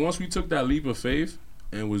feel like once we took that leap of faith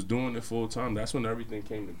and was doing it full time, that's when everything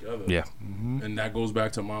came together. Yeah. And that goes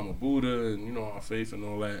back to Mama Buda and, you know, our faith and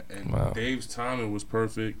all that. And Dave's timing was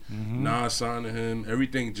perfect. Nas signing him.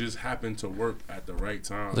 Everything just happened to work at the right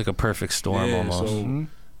time. Like a perfect storm almost. So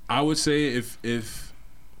I would say if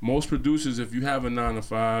most producers, if you have a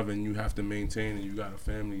 9-to-5 and you have to maintain and you got a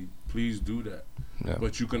family, please do that. Yeah.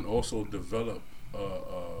 But you can also develop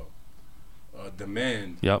a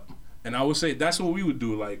demand. Yep. And I would say that's what we would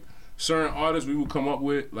do. Like certain artists we would come up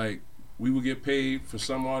with, like we would get paid for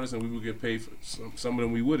some artists and we would get paid for some of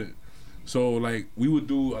them we wouldn't. So like we would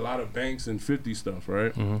do a lot of Banks and 50 stuff,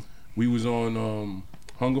 right? We was on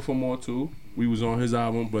Hunger for More too. We was on his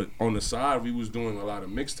album, but on the side we was doing a lot of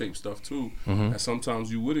mixtape stuff too that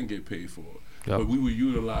sometimes you wouldn't get paid for. But we would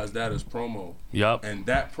utilize that as promo. And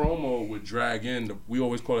that promo would drag in, we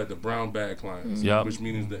always call it the brown bag clients, which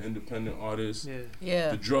means the independent artists,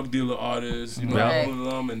 the drug dealer artists, you know, all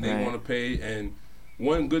of them, and they want to pay. And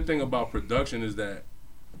one good thing about production is that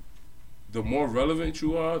the more relevant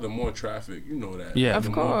you are, the more traffic, you know that. Yeah,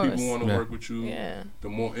 the more people want to work with you, Yeah. the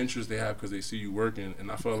more interest they have because they see you working.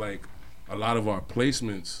 And I feel like a lot of our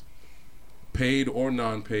placements, paid or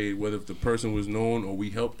non-paid, whether if the person was known or we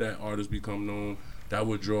helped that artist become known, that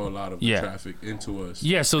would draw a lot of traffic into us.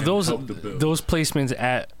 Yeah, so those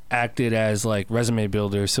placements acted as like resume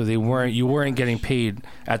builders, so you weren't getting paid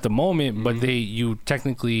at the moment, but you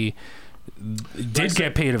technically did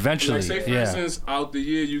get paid eventually. Like say for instance, out the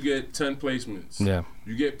year you get 10 placements. Yeah.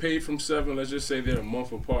 You get paid from 7, let's just say they're a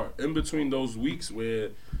month apart. In between those weeks where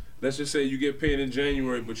let's just say you get paid in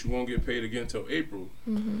January, but you won't get paid again until April.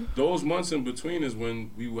 Those months in between is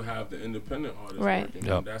when we will have the independent artists working.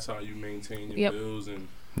 And that's how you maintain your bills and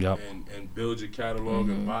build your catalog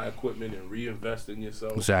and buy equipment and reinvest in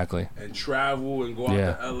yourself. Exactly. And travel and go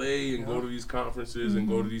out to LA and go to these conferences and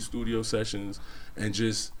go to these studio sessions and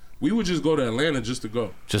we would just go to Atlanta just to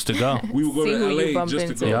go. Just to go. We would go to LA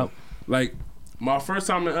just to go. Like my first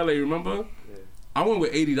time in LA, remember? I went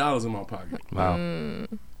with $80 in my pocket. Wow.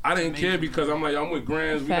 I didn't care because I'm like, I'm with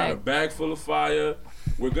Grandz. We got a bag full of fire.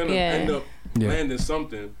 We're going to end up landing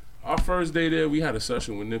something. Our first day there, we had a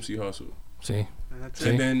session with Nipsey Hussle. See?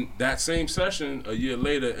 And then that same session, a year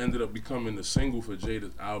later, ended up becoming the single for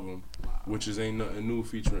Jada's album, which is Ain't Nothing New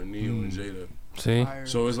featuring Neo and Jada. See?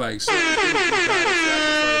 So it's like certain things you gotta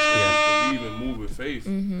sacrifice, believe and move with faith.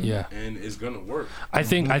 And it's going to work. I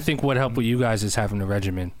think what helped with you guys is having a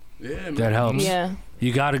regimen. Yeah, man. That helps. Yeah.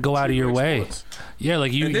 You got to go out of your way. Yeah,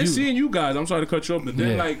 like you. And then seeing you guys, I'm sorry to cut you off, but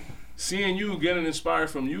then like seeing you getting inspired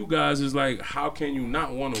from you guys is like, how can you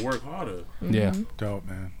not want to work harder? Yeah. Dope,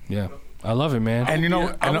 man. Yeah. I love it, man. And you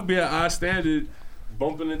know, I would be at our standard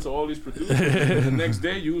bumping into all these producers. The next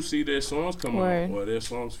day you'll see their songs come out or their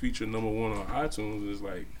songs feature #1 on iTunes. It's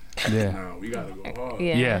like, nah, we gotta go hard.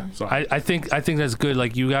 Yeah. So I think that's good.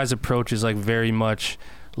 Like you guys' approach is like very much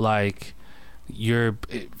like you're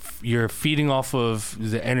feeding off of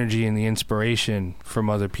the energy and the inspiration from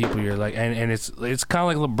other people. You're like, and it's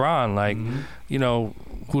kind of like LeBron. Like, you know,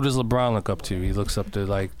 who does LeBron look up to? He looks up to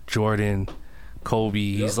like Jordan, Kobe.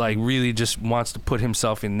 He's like really just wants to put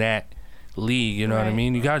himself in that league. You know what I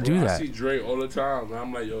mean? You gotta do that. I see Dre all the time, and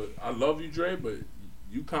I'm like, yo, I love you, Dre, but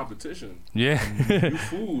you competition. Yeah. You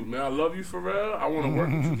food, man. I love you for real. I want to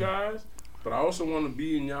work with you guys, but I also want to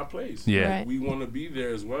be in your place. Yeah. Like, we want to be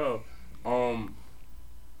there as well.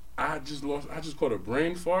 I just caught a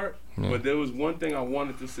brain fart, but there was one thing I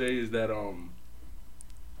wanted to say is that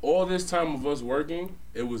all this time of us working,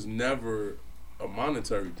 it was never a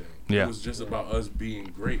monetary thing. Yeah. It was just about us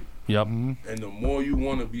being great. Yep. And the more you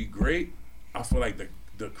want to be great, I feel like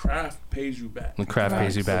the craft pays you back. The craft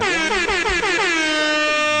pays you back.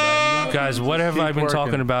 Guys, what have I been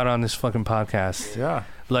talking about on this fucking podcast? Yeah.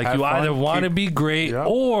 Like Have you fun, either want to be great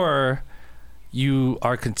or you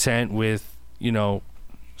are content with, you know,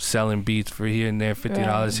 selling beats for here and there,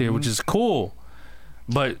 $50 here, which is cool.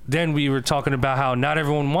 But then we were talking about how not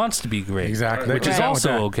everyone wants to be great. Exactly. Which is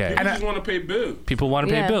also okay. People just want to pay bills. People want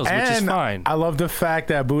to pay bills, which is fine. I love the fact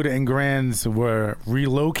that Buda and Grandz were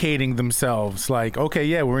relocating themselves. Like, okay,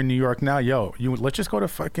 yeah, we're in New York now. Yo, let's just go to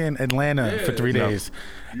fucking Atlanta for 3 days.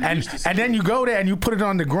 And then you go there and you put it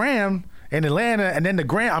on the gram in Atlanta, and then the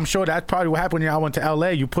gram, I'm sure that's probably what happened when I went to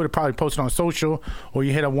LA. You probably post it on social, or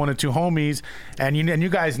you hit up 1 or 2 homies, and you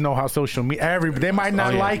guys know how social media, they might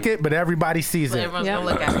not like it, but everybody sees it. Everyone's gonna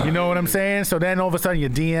look at it. You know what I'm saying? So then all of a sudden your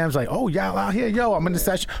DMs like, oh, y'all out here, yo, I'm in the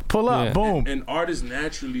session, pull up, boom. And artists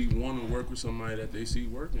naturally want to work with somebody that they see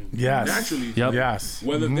working. Yes. Naturally. Yes.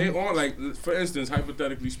 Whether they are, like, for instance,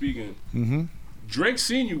 hypothetically speaking, Drake's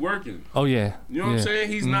seen you working. Oh, yeah. You know what I'm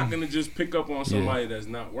saying? He's not going to just pick up on somebody that's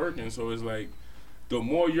not working. So it's like, the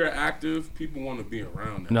more you're active, people want to be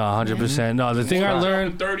around that. No, 100%. No, the thing I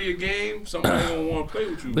learned, 30 a game, somebody gonna want to play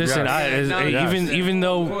with you. Listen, even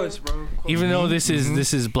though this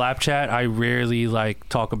is Blap Chat, I rarely like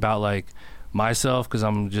talk about like myself because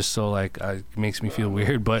I'm just so like it makes me feel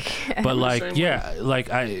weird. But like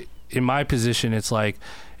in my position, it's like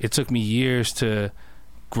it took me years to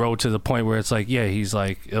grow to the point where it's like he's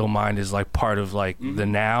like Illmind is like part of like the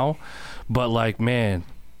now, but like man.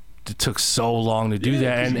 It took so long to do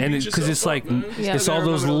that, and because it's like it's all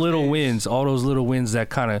those little wins, that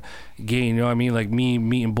kind of gain. You know what I mean? Like me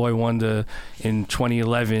meeting Boy Wonder in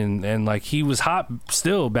 2011, and like he was hot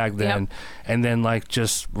still back then, and then like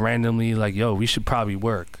just randomly like, yo, we should probably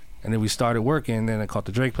work, and then we started working. And then I caught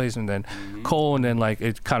the Drake placement, and then Cole, and then like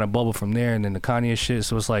it kind of bubbled from there, and then the Kanye shit.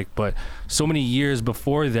 So it's like, but so many years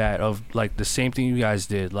before that of like the same thing you guys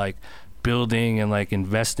did, like. Building and like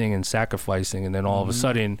investing and sacrificing, and then all of a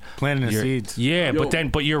sudden planting the seeds.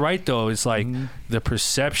 But you're right though. It's like the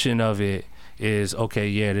perception of it is okay.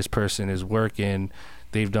 Yeah, this person is working.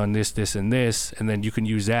 They've done this, and this, and then you can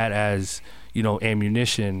use that as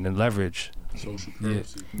ammunition and leverage. Social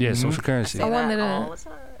currency. Yeah, social currency.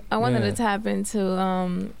 I wanted to tap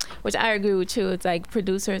into, which I agree with you. It's like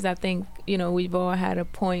producers, I think, we've all had a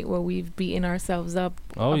point where we've beaten ourselves up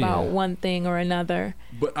about one thing or another.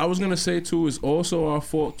 But I was going to say, too, it's also our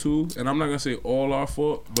fault, too. And I'm not going to say all our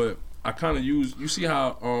fault, but I kind of you see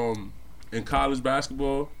how in college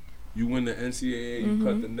basketball, you win the NCAA, you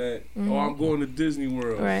cut the net. Oh, I'm going to Disney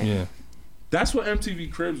World. Right. Yeah. That's what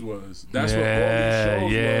MTV Cribs was. That's what all these shows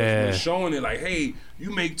was. We're showing it like, hey,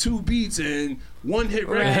 you make 2 beats and 1 hit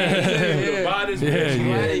record.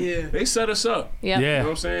 They set us up. Yep. You know what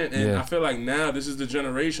I'm saying? And I feel like now this is the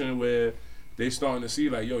generation where they starting to see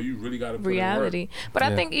like, yo, you really got to put reality. in work. But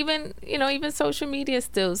I think even social media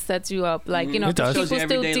still sets you up. Like, it does. people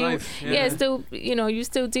still deal. Life. You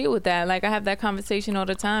still deal with that. Like I have that conversation all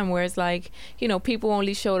the time where it's like, people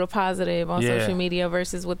only show the positive on social media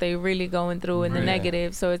versus what they really going through in the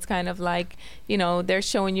negative. So it's kind of like, they're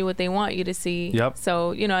showing you what they want you to see. Yep.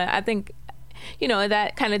 So, I think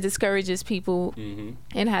that kind of discourages people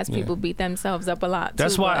and has people beat themselves up a lot.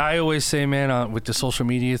 That's why I always say, man, with the social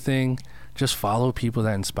media thing, just follow people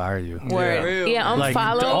that inspire you.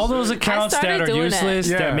 Unfollow. All those accounts that are useless,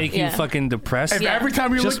 that make you fucking depressed. If every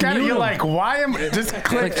time you look at it, you're like, why am I just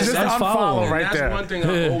click, just unfollow right there. That's one thing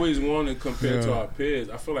I always wanted compared to our peers.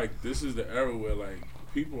 I feel like this is the era where like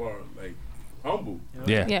people are like humble.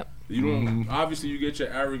 Yeah. Yep. You don't obviously you get your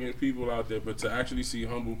arrogant people out there, but to actually see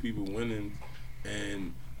humble people winning,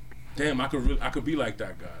 and damn, I could be like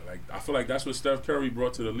that guy. Like I feel like that's what Steph Curry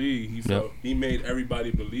brought to the league. He felt he made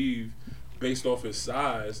everybody believe, based off his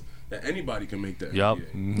size, that anybody can make that.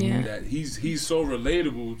 That he's so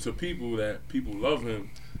relatable to people that people love him,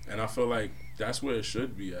 and I feel like that's where it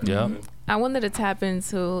should be at. I wanted to tap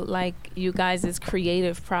into like you guys'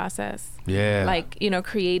 creative process. Yeah. Like,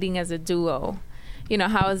 creating as a duo.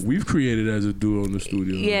 We've created as a duo in the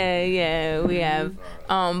studio. Yeah, we have.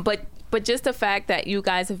 But just the fact that you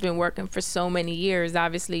guys have been working for so many years,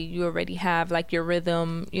 obviously you already have like your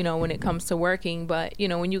rhythm, when it comes to working. But,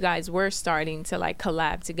 when you guys were starting to like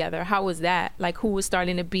collab together, how was that? Like who was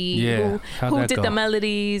starting to be? Who did the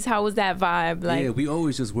melodies? How was that vibe? Like, we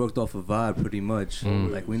always just worked off a vibe pretty much.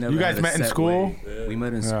 Like we never. You guys met in school? We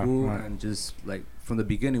met in school and just like from the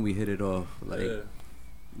beginning we hit it off. Like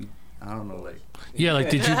I don't know, like. Yeah, like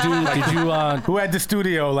did you who had the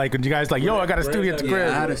studio? Like, did you guys like, yo, I got a studio at the crib?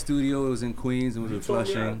 I had a studio. It was in Queens. It was in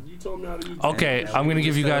Flushing. You told me how to use Okay, I'm gonna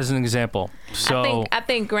give you guys an example. So I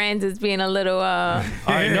think Grandz is being a little. I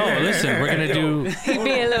know. Listen, we're gonna do. He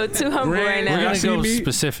being a little too humble right now. We're gonna go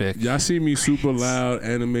specific. Y'all see me super loud,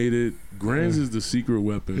 animated. Grandz is the secret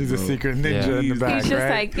weapon. He's a secret ninja in the back. He's just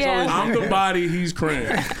like, I'm the body, he's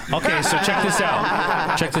Cran. Okay, so check this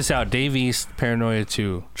out. Check this out. Dave East, Paranoia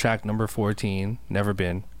 2, track number 14, Never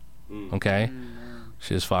Been. Okay.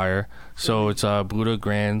 Shit is fire. So it's Buda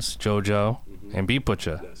Grandz, JoeJoe, and Beat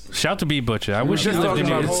Butcher. Shout to Beat Butcher. I wish he lived in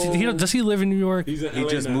New York. Does he live in New York? He's in He LA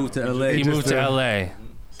just now. moved to LA. He moved to LA.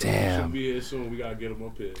 So Damn. Should be here soon. We gotta get him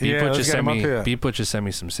up here. Beat Butcher sent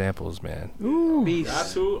me some samples, man. Got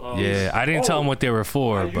to? Yeah, I didn't tell him what they were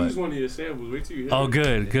for, I but used one of your samples. Wait till you hear oh,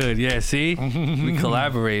 it. good. Yeah, see, we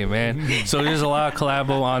collaborate, man. So there's a lot of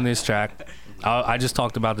collabo on this track. I just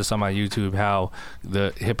talked about this on my YouTube, how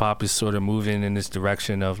the hip hop is sort of moving in this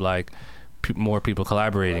direction of like more people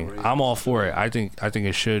collaborating. I'm all for it. I think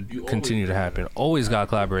it should continue to happen. Always gotta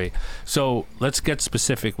collaborate. So let's get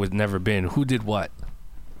specific with Never Been. Who did what?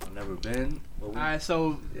 Never been. All right,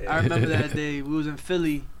 so I remember that day we was in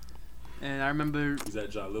Philly, and I remember. He's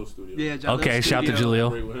at Jalil's studio. Yeah, Jalil's Okay, shout to studio.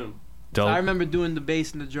 Jalil. Right with him. Dope. So I remember doing the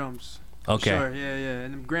bass and the drums. Okay. Sure, yeah.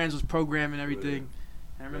 And Grandz was programming everything.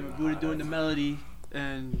 And I remember Buda doing the melody,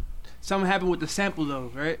 and something happened with the sample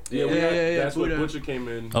though, right? Yeah. That's Buda. when Butcher came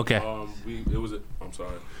in. Okay.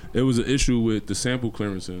 It was an issue with the sample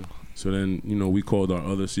clearancing. So then, we called our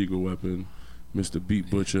other secret weapon, Mr. Beat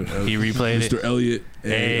Butcher. He replayed it. Mr. Elliott.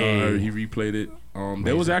 And, Hey. he replayed it.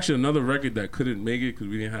 There was actually another record that couldn't make it because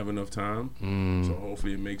we didn't have enough time. So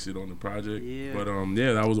hopefully it makes it on the project. Yeah. But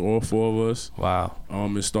that was all four of us. Wow.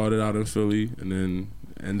 It started out in Philly and then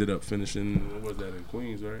ended up finishing. What was that, in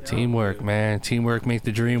Queens, right? Teamwork, man. Teamwork make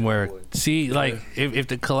the dream work. See, like if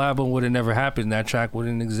the collabo would have never happened, that track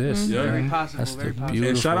wouldn't exist. Yeah. Very possible. That's Very the possible. beauty.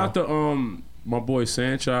 And shout out to my boy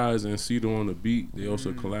Sanchez and Cedar on the beat. They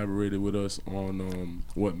also collaborated with us on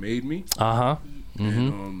What Made Me. Uh-huh.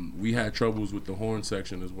 And we had troubles with the horn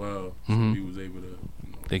section as well. So we was able to.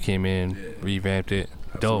 They came in, revamped it.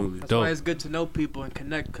 Absolutely. That's Dope. why it's good to know people and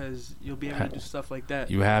connect, because you'll be able to do stuff like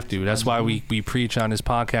that. You have to. That's why we preach on this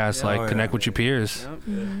podcast, like connect with your peers.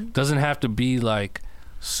 Yep. Doesn't have to be like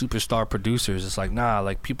superstar producers. It's like, nah,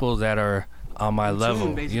 like people that are on my level.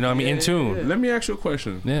 basically. You know what I mean? In tune. Yeah. Let me ask you a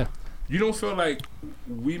question. Yeah. You don't feel like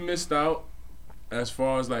we missed out as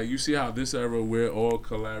far as like, you see how this era we're all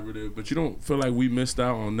collaborative, but you don't feel like we missed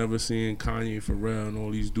out on never seeing Kanye, Pharrell, and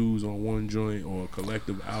all these dudes on one joint or a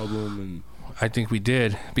collective album? And I think we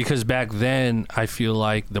did, because back then I feel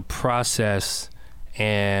like the process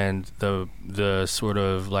and the sort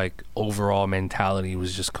of like overall mentality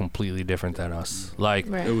was just completely different than us. Like,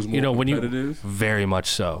 Right. it was more when competitive. very much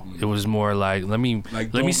so. It was more like let me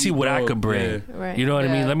don't see be what I broke, could bring. yeah. Right. You know what I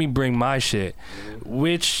mean? Yeah. Let me bring my shit.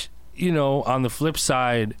 Which, on the flip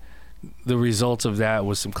side, the results of that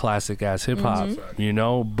was some classic ass hip hop,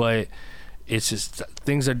 but it's just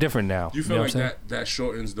things are different now. You feel know like what I'm saying? that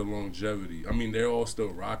shortens the longevity. I mean, they're all still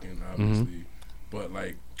rocking, obviously, but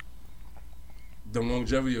like the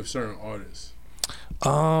longevity of certain artists.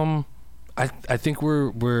 I think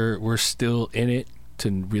we're still in it to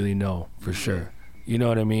really know for sure. You know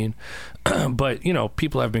what I mean? But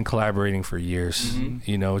people have been collaborating for years.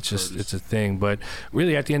 It's a thing. But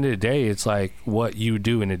really, at the end of the day, it's like what you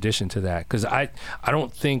do in addition to that. Because I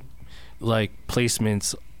don't think like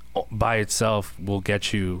placements by itself will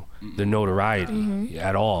get you the notoriety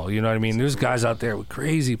at all. You know what I mean? There's guys out there with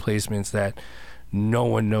crazy placements that no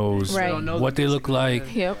one knows Right. Don't know what them they look basically.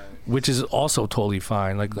 like, Yep. which is also totally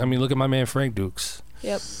fine. Like, I mean, look at my man Frank Dukes.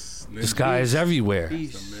 Yep. This guy is everywhere.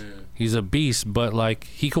 Peace. Man. He's a beast, but like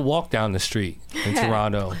he could walk down the street in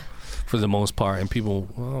Toronto for the most part, and people,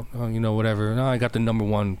 whatever. No, I got the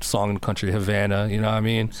 #1 song in the country, Havana. You know what I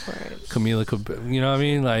mean? Right. Camila, you know what I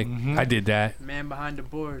mean? Like I did that, Man behind the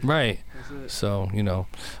board. right? That's it. So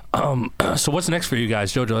so what's next for you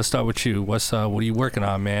guys, JoeJoe? Let's start with you. What are you working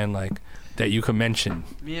on, man? Like that you can mention?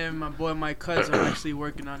 Me and my boy Mike Cuz are actually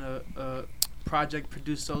working on a project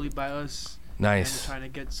produced solely by us. And Nice. we're trying to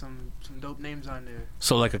get some dope names on there.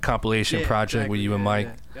 So like a compilation Yeah, project with exactly, you and yeah, Mike.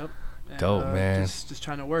 yeah. Yep. And, Dope, man. Just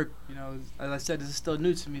trying to work. As I said, this is still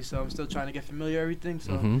new to me, so I'm still trying to get familiar with everything.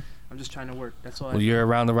 So I'm just trying to work. That's all. Well, you're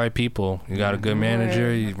around the right people. You got a good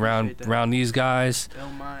manager. You Appreciate that. around these guys.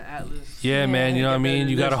 Illmind, Atlas. Yeah, man. You know what I Get better mean. than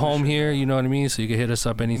You got a this for home sure. here. You know what I mean. So you can hit us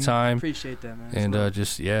up anytime. Appreciate that, man. And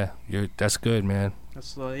That's that's good, man.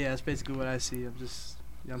 that's basically what I see.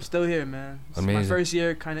 I'm still here, man. It's my Amazing. first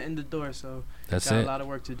year, kind of in the door, so That's got it. a lot of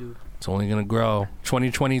work to do. It's only gonna grow.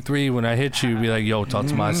 2023, when I hit you, be like, yo, talk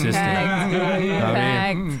to my assistant. Fact. You know what I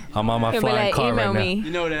Fact. mean? I'm on my He'll be flying like, car email right me.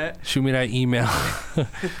 You know that. now. Shoot me that email. All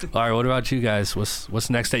right, what about you guys? What's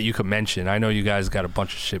next that you could mention? I know you guys got a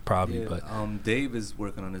bunch of shit probably, but Dave is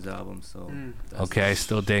working on his album, so that's okay,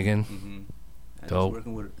 still digging. And Dope. he's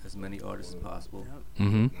working with as many artists as possible.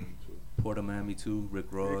 Mm-hmm. Port of Miami too, Rick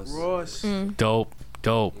Ross.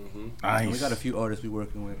 Dope. And we got a few artists we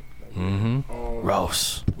working with. Mm-hmm.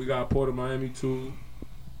 Ross. We got Port of Miami too.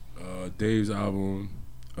 Dave's album.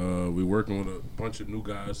 We're working with a bunch of new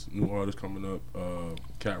guys, new artists coming up.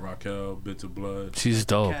 Kat Raquel, Bits of Blood. She's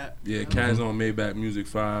dope. Yeah, Kat's on Maybach Music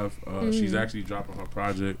 5. She's actually dropping her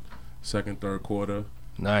project second, third quarter.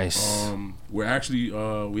 Nice. We're actually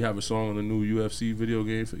we have a song on the new UFC video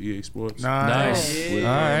game for EA Sports. Nice. With,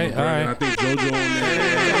 all right. I think JoJo on there.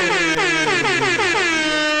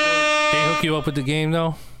 They hook you up with the game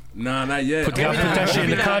though? Nah, not yet. Put that shit in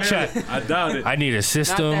the contract. I doubt it. I need a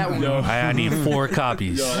system. I need 4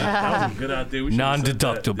 copies. Yo, that was a good idea.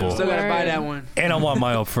 Non-deductible. Still gotta buy that one. And I want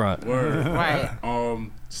my upfront. Word. Right.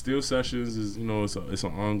 Steel Sessions is, it's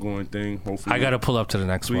an ongoing thing. Hopefully, I gotta pull up to the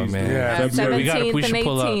next one, man. Yeah. February. We should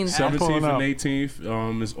pull up. 17th and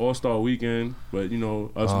 18th. It's All Star Weekend, but us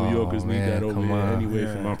New Yorkers need that over here anyway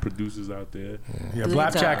from our producers out there. Yeah,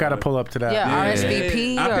 Blackjack got to pull up to that. Yeah,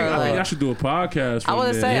 RSVP. I think I should do a podcast. I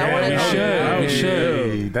would say we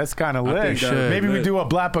should. That's kind of lit. Maybe we do a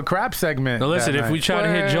Blappa Crap segment. Now listen, if we try to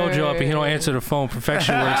hit JoJo up and he don't answer the phone,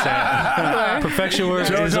 Perfection Works at Perfection Works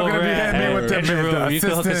is over at Engine Room. You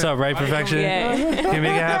can hook us up, right, Perfection? Yeah. Can you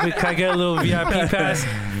make it happen? Can I get a little VIP pass?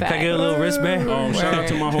 Can I get a little wristband? Shout out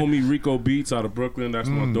to my homie Rico Beats out of Brooklyn. That's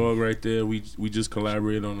my dog right there. We just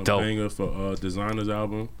collaborated on a banger for Designer's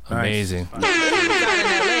album. Amazing.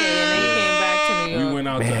 We went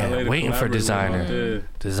out to LA to waiting for Designer.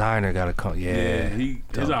 Designer gotta come. Yeah,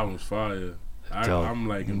 his album's fire. I'm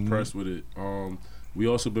like impressed with it. We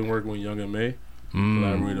also been working with Young and May.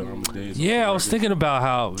 Collaborated on Amadeus. Yeah, I was thinking about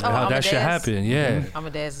how that should happen. Yeah,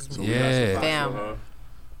 Amadeus is yeah.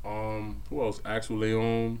 Who else? Axel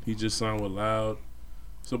Leon. He just signed with Loud.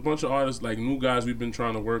 So a bunch of artists, like new guys we've been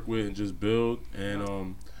trying to work with and just build.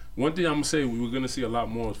 And one thing I'm gonna say, we're gonna see a lot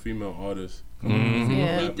more female artists.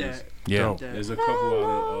 Yeah. There's a couple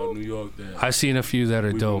out of New York that I've seen a few that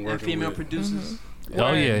are dope. And female producers.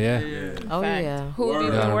 Oh yeah. Oh yeah. Who have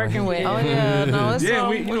you been working with? Oh yeah. No, it's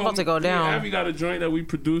we're about to go down. Abby got a joint that we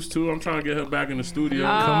produced too. I'm trying to get her back in the studio.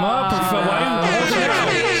 Come on,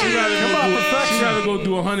 She'd rather go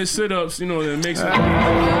do 100 sit-ups, that makes it.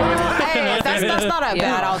 Hey, that's not a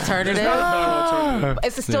bad alternative.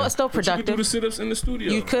 It's still You could productive. do the sit-ups in the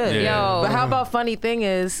studio. You could. Yeah. But how about funny thing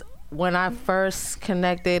is when I first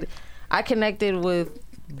connected, I connected with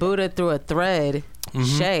Buddha through a thread.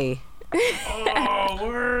 Shay. Oh,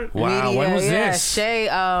 word. Wow, when was this? Shay,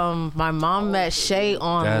 my mom met Shay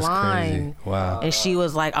online. That's crazy. Wow. And she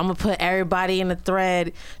was like, I'm gonna put everybody in the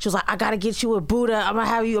thread. She was like, I gotta get you with Buddha. I'm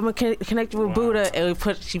gonna connect you with Buddha. And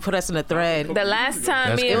she put us in the thread. The last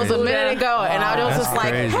time It was a minute ago, and I was That's just like,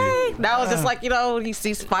 crazy. hey. That was just like, you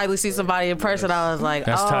finally see somebody in person. I was like,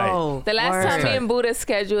 That's tight. oh. The last time me and Buddha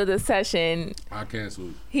scheduled a session, I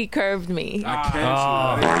canceled. he curved me. I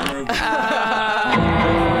canceled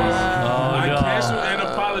and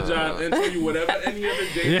apologized and tell you whatever any other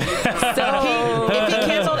day. If he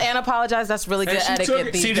canceled and apologized, that's really good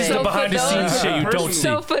etiquette these See, days. this is the behind the scenes shit you don't see.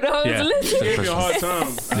 So for those She listening, gave me a hard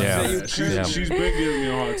time. Yeah. She's been giving me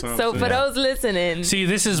a hard time. so for those listening, See,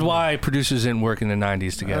 this is why producers didn't work in the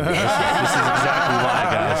 90s together. This is exactly why,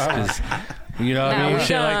 guys. 'Cause, you know what I mean? we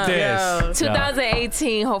Shit like this.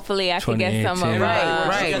 2018, hopefully I can get some of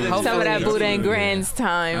 2018. some of that Buda and Grandz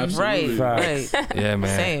time. Absolutely. Right. Yeah,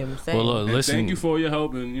 man. Same. Well, look, listen. Thank you for your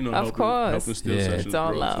help and helping Steel Yeah. Sessions. It's all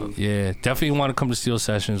grow, love. too. Yeah, definitely want to come to Steel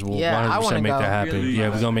Sessions. We'll Yeah, I 100% wanna make go. that happen. Really, Yeah,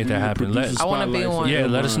 we're gonna make that happen. producer I wanna be spotlight one. for Yeah,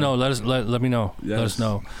 let us Illmind. know. Let me know. Let us Yes.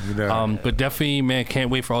 know. But definitely, man,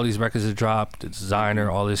 can't wait for all these records to drop. The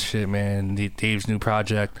Designer, all this shit, man. Dave's new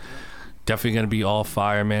project. Definitely gonna be all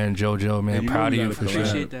fire, man. JoJo, man, And proud of we you gotta for sure.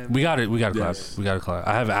 appreciate that. We got it. We got to clap. Yes. We got to clap.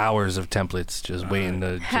 I have hours of templates just waiting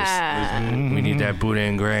to just. Ha. We need that Buda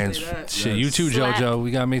and Grandz Say that. shit. You too, Slap. JoJo.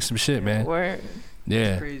 We gotta make some shit, man. Word.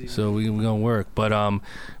 Yeah. crazy. So we gonna work. But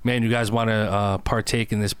man, you guys want to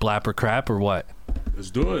partake in this blapper crap or what?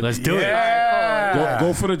 Let's do it. Let's do it.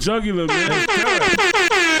 Go for the jugular, man. All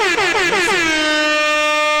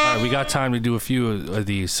right, we got time to do a few of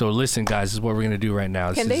these. So listen, guys, this is what we're gonna do right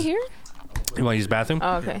now. Can they hear? You want to use the bathroom?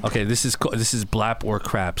 Oh, okay. Okay, this is blap or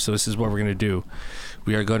crap. So this is what we're gonna do.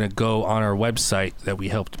 We are gonna go on our website that we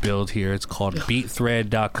helped build here. It's called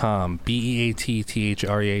beatthread.com,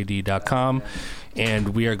 beatthread.com, and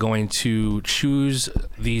we are going to choose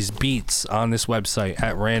these beats on this website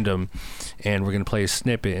at random, and we're gonna play a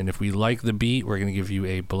snippet. And if we like the beat, we're gonna give you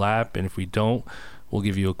a blap, and if we don't, we'll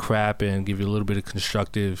give you a crap and give you a little bit of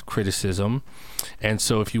constructive criticism. And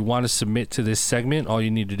so if you want to submit to this segment, all you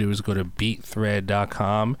need to do is go to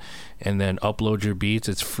beatthread.com and then upload your beats.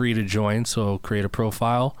 It's free to join, so create a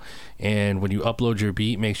profile. And when you upload your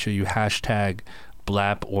beat, make sure you hashtag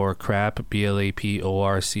blap or crap,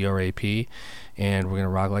 BLAPORCRAP, and we're going to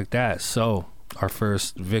rock like that. So our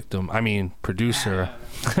first victim. I mean, producer.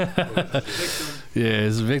 Yeah,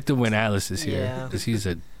 his victim when Atlas is here because he's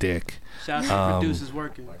a dick. Shout out to producers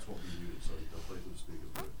working.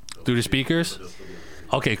 Through the speakers?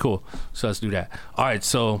 Okay, cool. So let's do that. All right,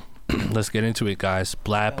 so let's get into it, guys.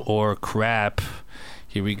 Blap or crap.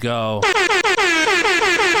 Here we go.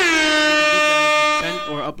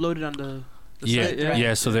 Or uploaded on the site,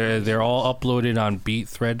 yeah. So they're all uploaded on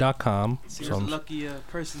beatthread.com. So lucky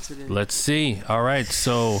person today. Let's see. All right,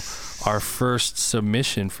 so our first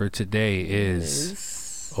submission for today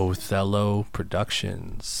is Othello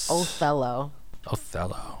Productions. Othello.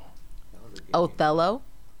 Othello. Othello.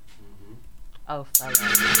 Othello.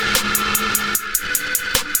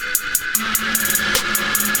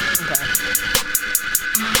 Okay.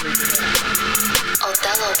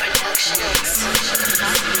 Othello Productions.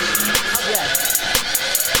 Yes.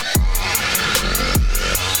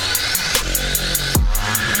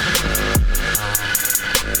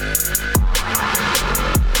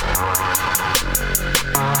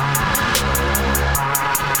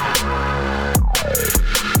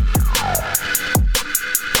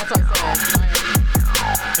 That's what I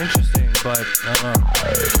said. Interesting, but I don't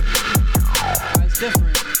know. It's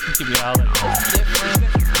different. Keep your eye on it. It's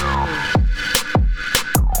different.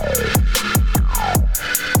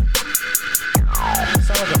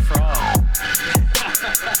 Sound like a frog.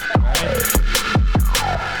 Right?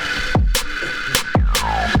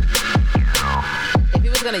 If he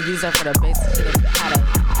was gonna use that for the bass, he should have had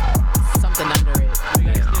something under it.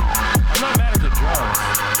 I'm not mad at the drums.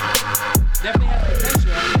 Definitely has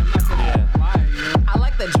potential. I mean, I'm not gonna lie, you know. I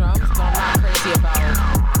like the drums, but I'm not crazy about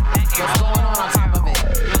what's going on top of it.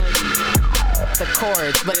 The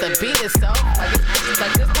chords, but the beat itself,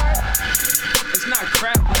 like this part, It's not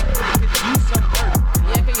crap, but it could use some work.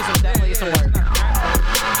 yeah, it could use some, definitely use some It's work. not crap.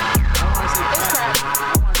 It's crap.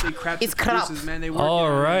 I don't want to say crap to It's crap. producers, man. They work All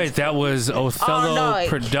right, that was Othello no, it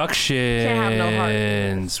Productions can't have no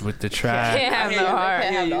heart. with the track. Can't have no heart.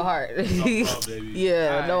 Can't have no heart.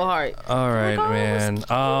 Yeah, no heart. All right, man.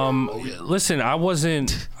 Listen,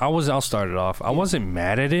 I'll start it off. I wasn't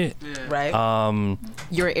mad at it. Right?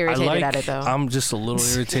 You were irritated at it though. I'm just a little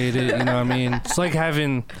irritated. You know what I mean? It's like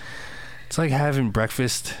having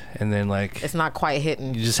breakfast and then like It's not quite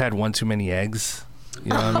hitting. you just had one too many eggs. You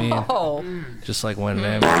know what I mean? Oh, Just like one of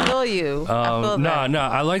them. I feel you. I feel that. No,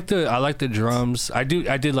 I like the drums. I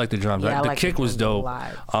did like the drums. Yeah, I The like kick the was drums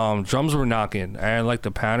dope. a lot. Drums were knocking. I like the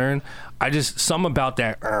pattern. I just some about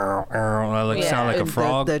that. I sound like a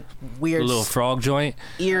frog. The weird a little frog joint.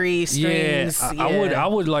 eerie strings. Yeah, I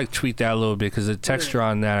would like tweak that a little bit because the texture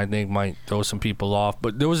on that I think might throw some people off.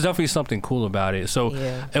 But there was definitely something cool about it. So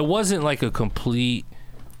it wasn't like a complete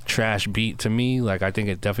trash beat to me. Like I think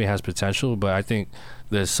it definitely has potential, but I think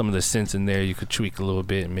there's some of the synths in there you could tweak a little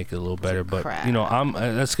bit and make it a little better. But crap. you know,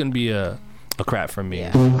 that's gonna be a crap from me.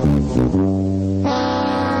 Yeah.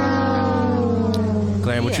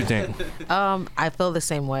 Glenn, what you think? I feel the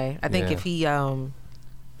same way. I think Yeah. if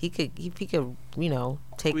he could, you know,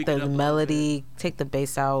 take Tweak it the up a melody, take the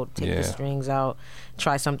bass out, take Yeah. the strings out,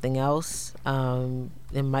 try something else.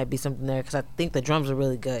 There might be something there because I think the drums are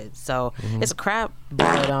really good. So it's a crap,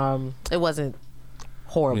 but it wasn't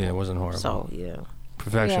horrible. Yeah, it wasn't horrible. So yeah.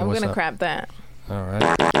 Perfection. Yeah, I'm what's gonna up? crap that. All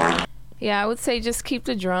right. Yeah, I would say just keep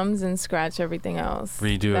the drums and scratch everything else.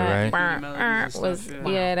 Redo it, That right? was That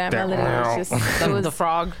that melody was just it was The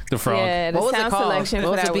frog. The frog. Yeah, the What was it sound called? selection What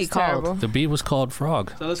for was the that beat was called? terrible. The beat was called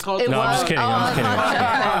Frog. So let's call It it. No, I'm just was- kidding. I'm kidding.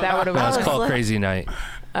 That would have No, been it's called like- Crazy Night.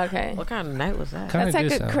 okay. What kind of night was that? Kinda That's like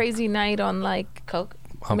did a sound- crazy night on like Coke.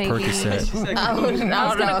 On maybe. Percocet. I was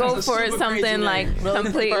gonna go It's a for super something crazy like night. Really?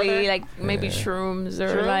 completely Further? like maybe Yeah. shrooms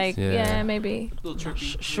or Shrooms? like Yeah. yeah maybe. A little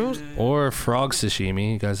trippy. Shoes. Or frog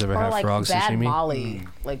sashimi. You guys ever Or had like frog bad sashimi? Molly.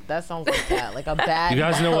 Like that sounds like that. Like a bad. You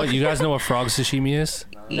guys know what frog sashimi is?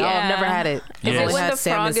 No, I've never had it. Yeah. I've Is it only when had the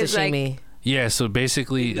salmon frog is, like- sashimi. Yeah, so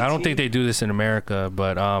basically, I don't think they do this in America,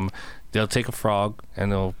 but they'll take a frog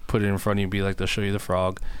and they'll put it in front of you and be like, they'll show you the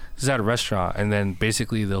frog. This is at a restaurant, and then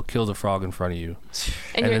basically they'll kill the frog in front of you.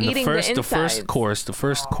 And you're then eating the the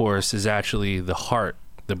first course is actually the heart,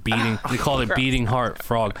 the beating. They call it beating heart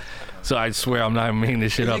frog. So I swear I'm not even making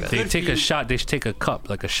this shit up. They take a shot. They take a cup,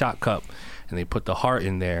 like a shot cup, and they put the heart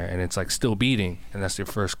in there, and it's like still beating, and that's their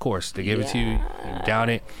first course. They give it to you, you down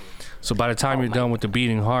it. So by the time you're done with the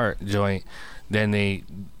beating heart joint, then they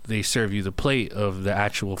serve you the plate of the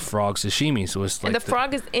actual frog sashimi. So it's like And the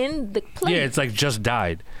frog is in the plate. Yeah, it's like just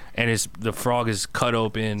died, and the frog is cut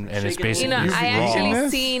open, and it's basically I actually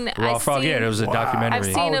seen raw frog. Yeah, it was a documentary. I've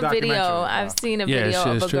seen a video. I've seen a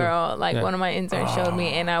video of a girl. Like one of my interns showed me,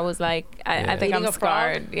 and I was like, I think I'm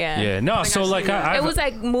scarred. Yeah. Yeah. No. So like it was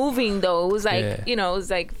like moving though. It was like it was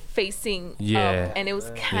like facing up, and it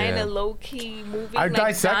was kind of low key moving. I like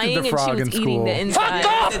dissected dying, the frog and she was in eating school. the inside.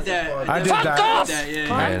 I did that. I did that.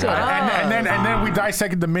 Yeah. And then we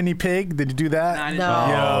dissected the mini pig. Did you do that?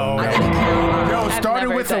 No. Yo, it started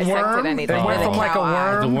never with a worm. It anything. went from like a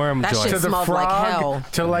worm, the worm That joint. shit to the smelled like hell.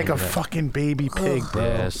 frog to like a fucking baby pig, bro.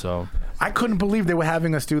 Yeah. So I couldn't believe they were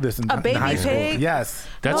having us do this in baby high school. pig? Yes.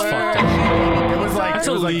 that's fucked up. It was like That's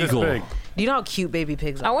it was illegal. Like this big. Do you know how cute baby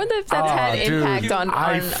pigs I are? wonder if that's had impact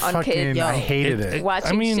on kids. I hated it.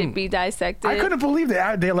 Watching shit be dissected. I couldn't believe they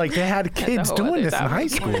had kids whole doing other this in high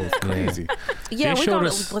topic. school. It's crazy. Yeah, they showed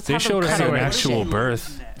us. They showed us an actual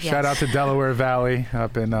birth. Shout out to Delaware Valley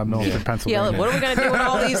up in Milford, Pennsylvania. Yeah, what are we gonna do with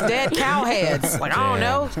all these dead cow heads? Like, I don't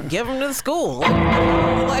know. Give them to the school.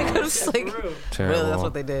 Like, it's like really, that's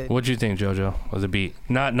what they did. What'd you think, JoJo? Of the beat?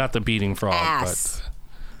 Not the beating frog, Ass.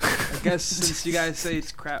 I guess since you guys say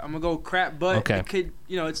it's crap, I'm gonna go crap. But it could,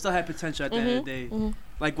 it still had potential at the end of the day.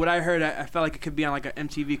 Like what I heard, I felt like it could be on like an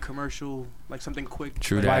MTV commercial, like something quick.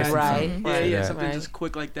 True like that. Right. Yeah, something just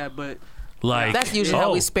quick like that. But like that's usually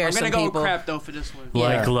how we spare I'm some gonna go people. crap though for this one.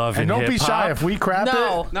 Like love and don't be shy. If we crap it,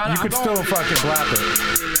 you could still fucking blap it.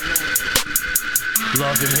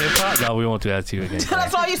 Love and hip hop. No, we won't do that to you again.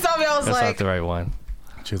 That's why you saw me. I was That's like, not the right one.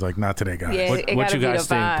 She was like, not today, guys. Yeah, What you guys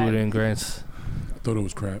think, Buda and Grandz? I thought it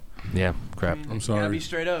was crap. Yeah, crap. I'm sorry. Gotta be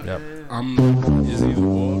straight up. Yep. I'm is either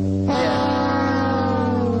or.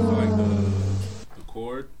 I feel like the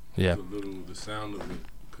chord. Yeah. The sound of it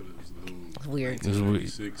could have was a little weird. It was weird.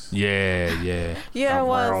 96. Yeah. Yeah, it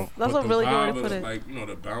was. That's a really good way to put it. Like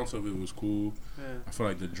the bounce of it was cool. Yeah. I feel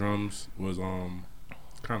like the drums was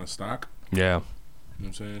kind of stock. Yeah. You know what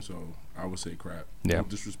I'm saying? So I would say crap. Yeah. No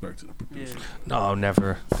disrespect to the producer. No,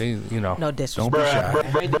 never. They, No disrespect. Don't be shy.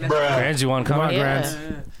 Grandz, you want to come on, Yeah.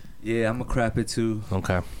 Grandz? Yeah, I'm gonna crap it too.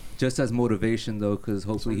 Okay. Just as motivation though, because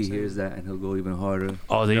hopefully he hears that and he'll go even harder.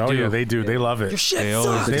 Oh, they do. Yeah, they do. They love it. They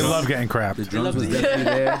always They do. love getting crapped. The drums was definitely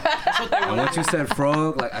there. And once you said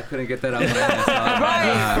frog, like I couldn't get that out of my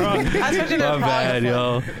ass. My bad,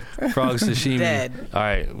 yo. Frog sashimi. Dead. All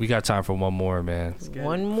right, we got time for one more, man.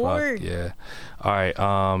 One more. Fuck, yeah. All right.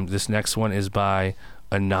 This next one is by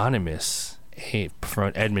Anonymous. Hey,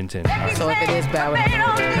 from Edmonton. All right. So if it is bad, we're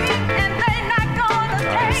not gonna do it.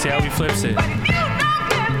 All right, see how he flips it. Please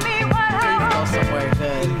go somewhere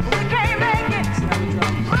good.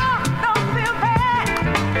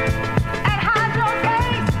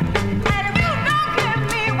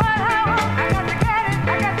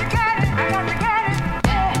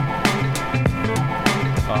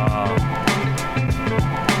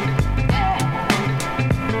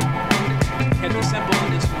 Get the sample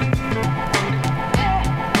on this one.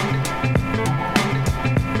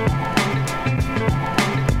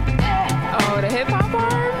 Oh, the hip hop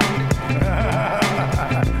arm.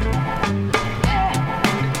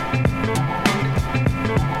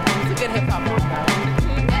 It's a good hip hop one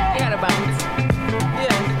though. You gotta bounce.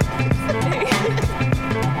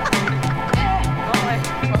 All right.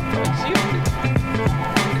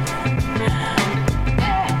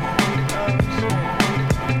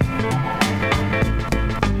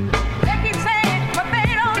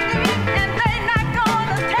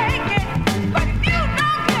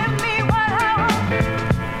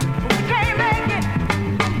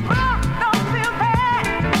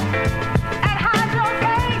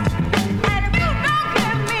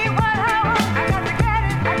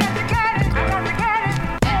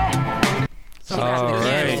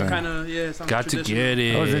 Got to get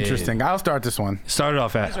it. That was interesting. I'll start this one. Started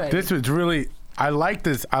off at. This was really. I like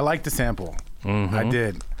this. I like the sample. I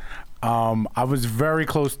did. I was very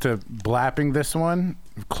close to blapping this one.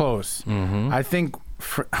 Close. I think.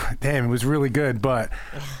 Damn, it was really good. But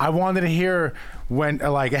I wanted to hear when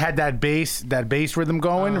like it had that bass rhythm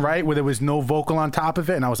going, right, where there was no vocal on top of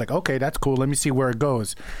it, and I was like, okay, that's cool. Let me see where it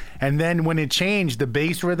goes. And then when it changed, the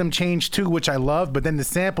bass rhythm changed too, which I loved. But then the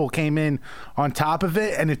sample came in on top of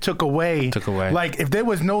it, and it took away. Like if there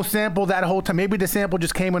was no sample that whole time, maybe the sample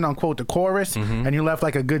just came in on quote the chorus, and you left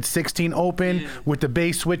like a good 16 open with the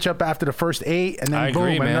bass switch up after the first 8, and then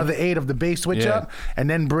boom, another 8 of the bass switch up, and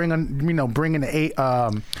then bringing the 8,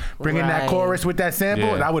 bringing that chorus with that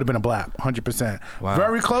sample. That would have been a blap, 100%. Wow.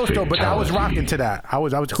 Very close though, but I was rocking to that. I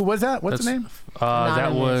was. Who was that? What's the name?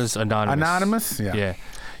 That was Anonymous. Anonymous. Yeah.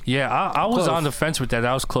 Yeah, I was on the fence with that.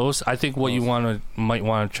 That was close. I think what you might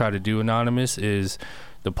want to try to do, Anonymous, is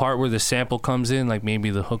the part where the sample comes in, like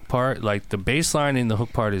maybe the hook part, like the bass line in the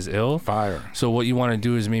hook part is ill. Fire. So what you want to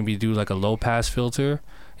do is maybe do like a low pass filter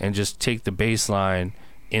and just take the bass line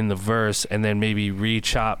in the verse and then maybe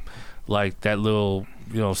re-chop like that little,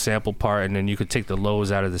 sample part, and then you could take the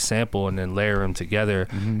lows out of the sample and then layer them together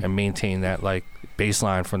and maintain that like bass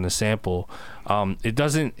line from the sample.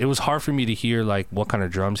 It was hard for me to hear like what kind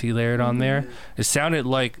of drums he layered on there. It sounded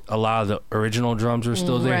like a lot of the original drums were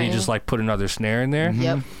still there. Right. He just like put another snare in there,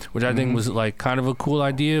 which I think was like kind of a cool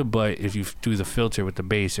idea. But if you do the filter with the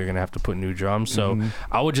bass, you're gonna have to put new drums. So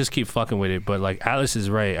I would just keep fucking with it. But like Alice is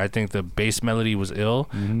right. I think the bass melody was ill,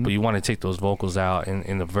 but you want to take those vocals out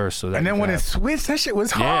in the verse. So that And then when it switched, that shit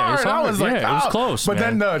was hard. Yeah, it was hard. I was like, It was close. But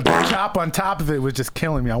man. then the chop on top of it was just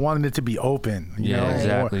killing me. I wanted it to be open. You know,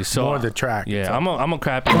 exactly. More the track. Yeah, So- I'm gonna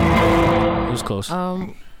crap it. It was close. What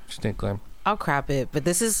you think, Glenn? I'll crap it, but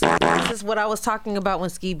this is what I was talking about when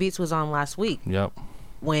Ski Beats was on last week. Yep.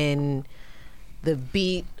 When the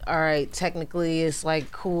beat, all right, technically it's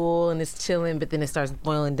like cool and it's chilling, but then it starts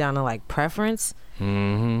boiling down to like preference.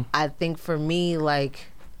 I think for me, like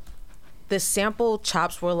the sample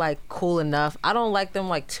chops were like cool enough. I don't like them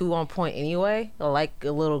like too on point anyway. I like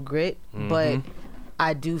a little grit, but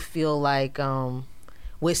I do feel like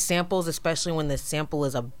with samples, especially when the sample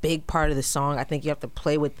is a big part of the song, I think you have to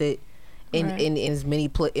play with it in as many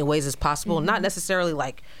ways as possible. Not necessarily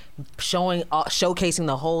like showcasing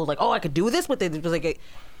the whole like, oh, I could do this with it. It was like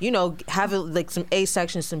have it like some A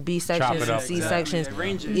sections, some B sections, some C sections.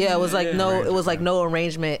 Yeah, it was like no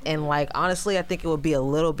arrangement. And like honestly, I think it would be a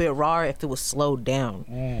little bit raw if it was slowed down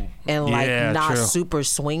and like not super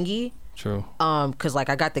swingy. True. Cause like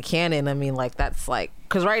I got the Canon. I mean, like that's like,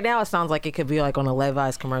 cause right now it sounds like it could be like on a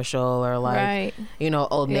Levi's commercial or like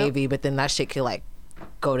Old Navy, but then that shit could like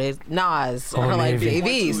go to Nas or like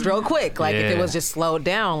JV's real quick. Like if it was just slowed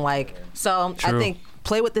down, like so. True. I think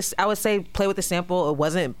play with this. I would say play with the sample. It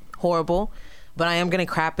wasn't horrible, but I am gonna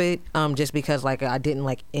crap it just because like I didn't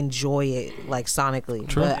like enjoy it like sonically.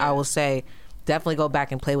 True. But I will say definitely go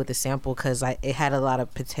back and play with the sample because it had a lot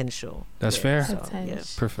of potential. That's fair. So,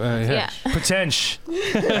 Potential.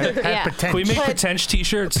 Can we make potential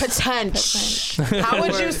t-shirts? Potential. How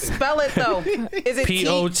would you spell it though? Is it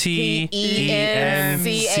Potenchhh?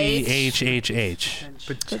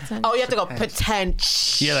 Oh, you have to go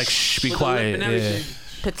potential. Yeah, like be quiet. Yeah.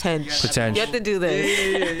 Potential. You have to do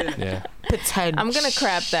this. Yeah. Potential. I'm gonna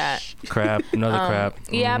crap that. Another crap.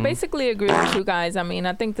 Yeah, I basically agree with you guys. I mean,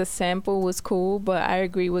 I think the sample was cool, but I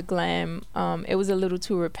agree with Glam. It was a little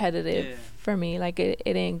too repetitive for me. Like it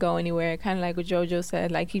didn't go anywhere. Kind of like what JoJo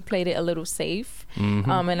said. Like he played it a little safe.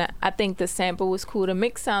 And I think the sample was cool. The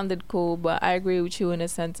mix sounded cool, but I agree with you in a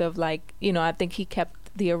sense of like, I think he kept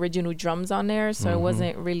the original drums on there, so it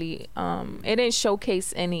wasn't really it didn't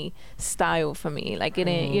showcase any style for me. Like it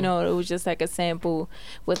didn't, it was just like a sample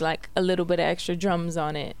with like a little bit of extra drums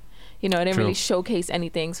on it. It didn't really showcase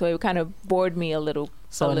anything, so it kind of bored me a little.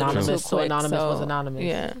 So anonymous. So anonymous was anonymous.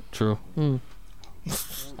 Yeah. True.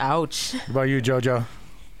 Ouch. What about you, JoJo?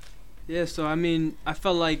 Yeah, so I mean, I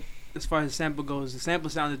felt like as far as the sample goes, the sample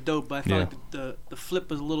sounded dope, but I felt like the flip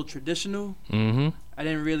was a little traditional. I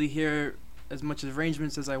didn't really hear as much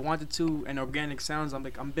arrangements as I wanted to, and organic sounds. I'm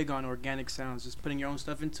big on organic sounds, just putting your own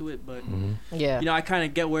stuff into it. But I kind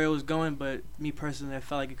of get where it was going. But me personally, I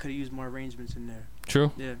felt like it could have used more arrangements in there.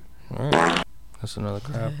 True. Yeah. All right. That's another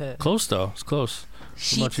crap. Close though. It's close.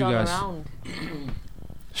 Sheets what all about you guys? around.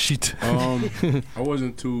 Sheet. I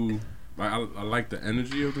wasn't too. I like the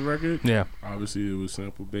energy of the record. Yeah. Obviously, it was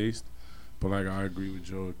sample based, but like I agree with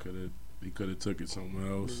Joe. He could have took it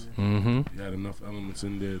somewhere else. He had enough elements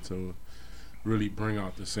in there to really bring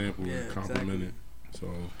out the sample and complement it. So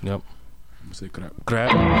yep. I'm gonna say crap.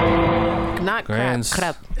 Crap. Not Grandz.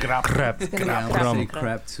 crap. Crap. I'm gonna say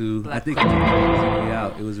crap too. I think it took the way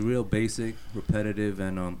out. It was real basic, repetitive,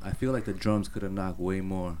 and I feel like the drums could have knocked way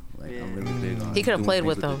more. Like I'm really big on. He could have doing played things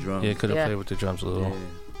with the them. drums. Yeah, could have played with the drums a little. Yeah.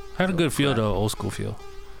 Had a good feel though, old school feel.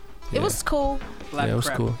 It was cool. Yeah, it was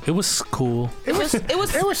cool. It was cool. It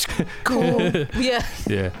was cool. Yeah.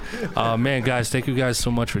 Yeah. Man, guys, thank you guys so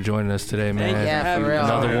much for joining us today, man. Yeah, for real.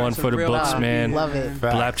 Another one Some for the real books, love. man. Love it.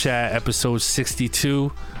 Blap Chat episode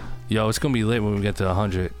 62. Yo, it's gonna be lit when we get to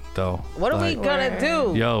 100 though. What are we gonna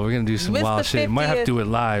do? Yo, we're gonna do some Missed wild the shit. Might have to 50th. do it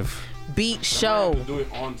live. Beat show. Do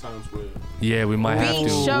it on Times Square. Yeah, we might have Beat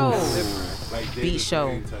to. show. Like Beat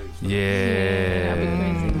show. Yeah. That'd be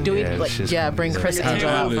crazy. Do we? Yeah, Like, it's just yeah, gonna be bring Chris crazy. Angel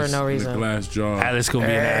out for Atlas no in the reason. glass jar. Atlas gonna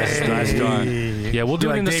be an nice jar. Yeah, we'll do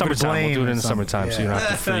it in the David summertime. We'll Blaine do it in or the something. summertime, so you don't have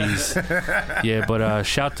to freeze. Yeah, but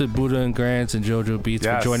shout to Buda and Grandz and JoeJoeBeats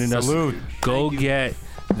Yes, for joining salute. us. Go get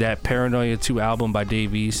that Paranoia 2 album by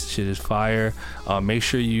Dave East. Shit is fire. Make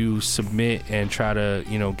sure you submit and try to,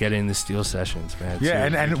 get in the Steel Sessions, man. Yeah,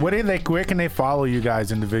 and where can they follow you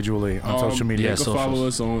guys individually on social media? yeah, You can follow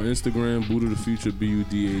us on Instagram, Buda the Future,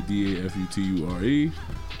 BUDADAFUTURE,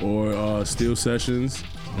 or Steel Sessions,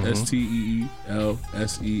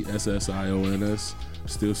 STEELSESSIONS,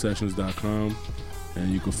 steelsessions.com,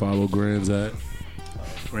 and you can follow Grandz at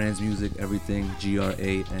Grandz Music, everything,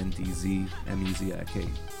 GRANDZMUZIK.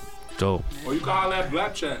 Dope. Or you can holler at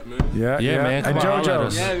Black Chat, man. Yeah, man, And come on, holla at JoJo.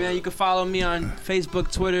 us. Yeah, man, you can follow me on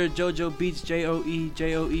Facebook, Twitter, JoeJoeBeats,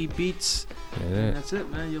 JoeJoeBeats. Yeah. And that's it,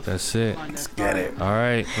 man. That's it. Get it. All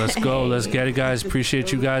right, let's go. Let's get it, guys.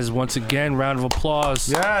 Appreciate you guys once again. Round of applause.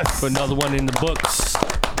 Yes. For another one in the books.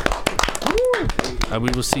 We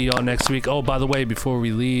will see y'all next week. Oh, by the way, before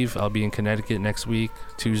we leave, I'll be in Connecticut next week,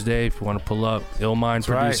 Tuesday. If you want to pull up,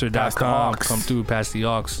 illmindproducer.com. Past the Come through past the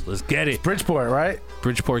aux. Let's get it. Bridgeport, right?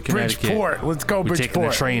 Bridgeport, Connecticut. Bridgeport. Let's go, We're Bridgeport. taking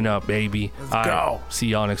the train up, baby. Let's go. See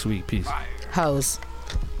y'all next week. Peace. Hoes.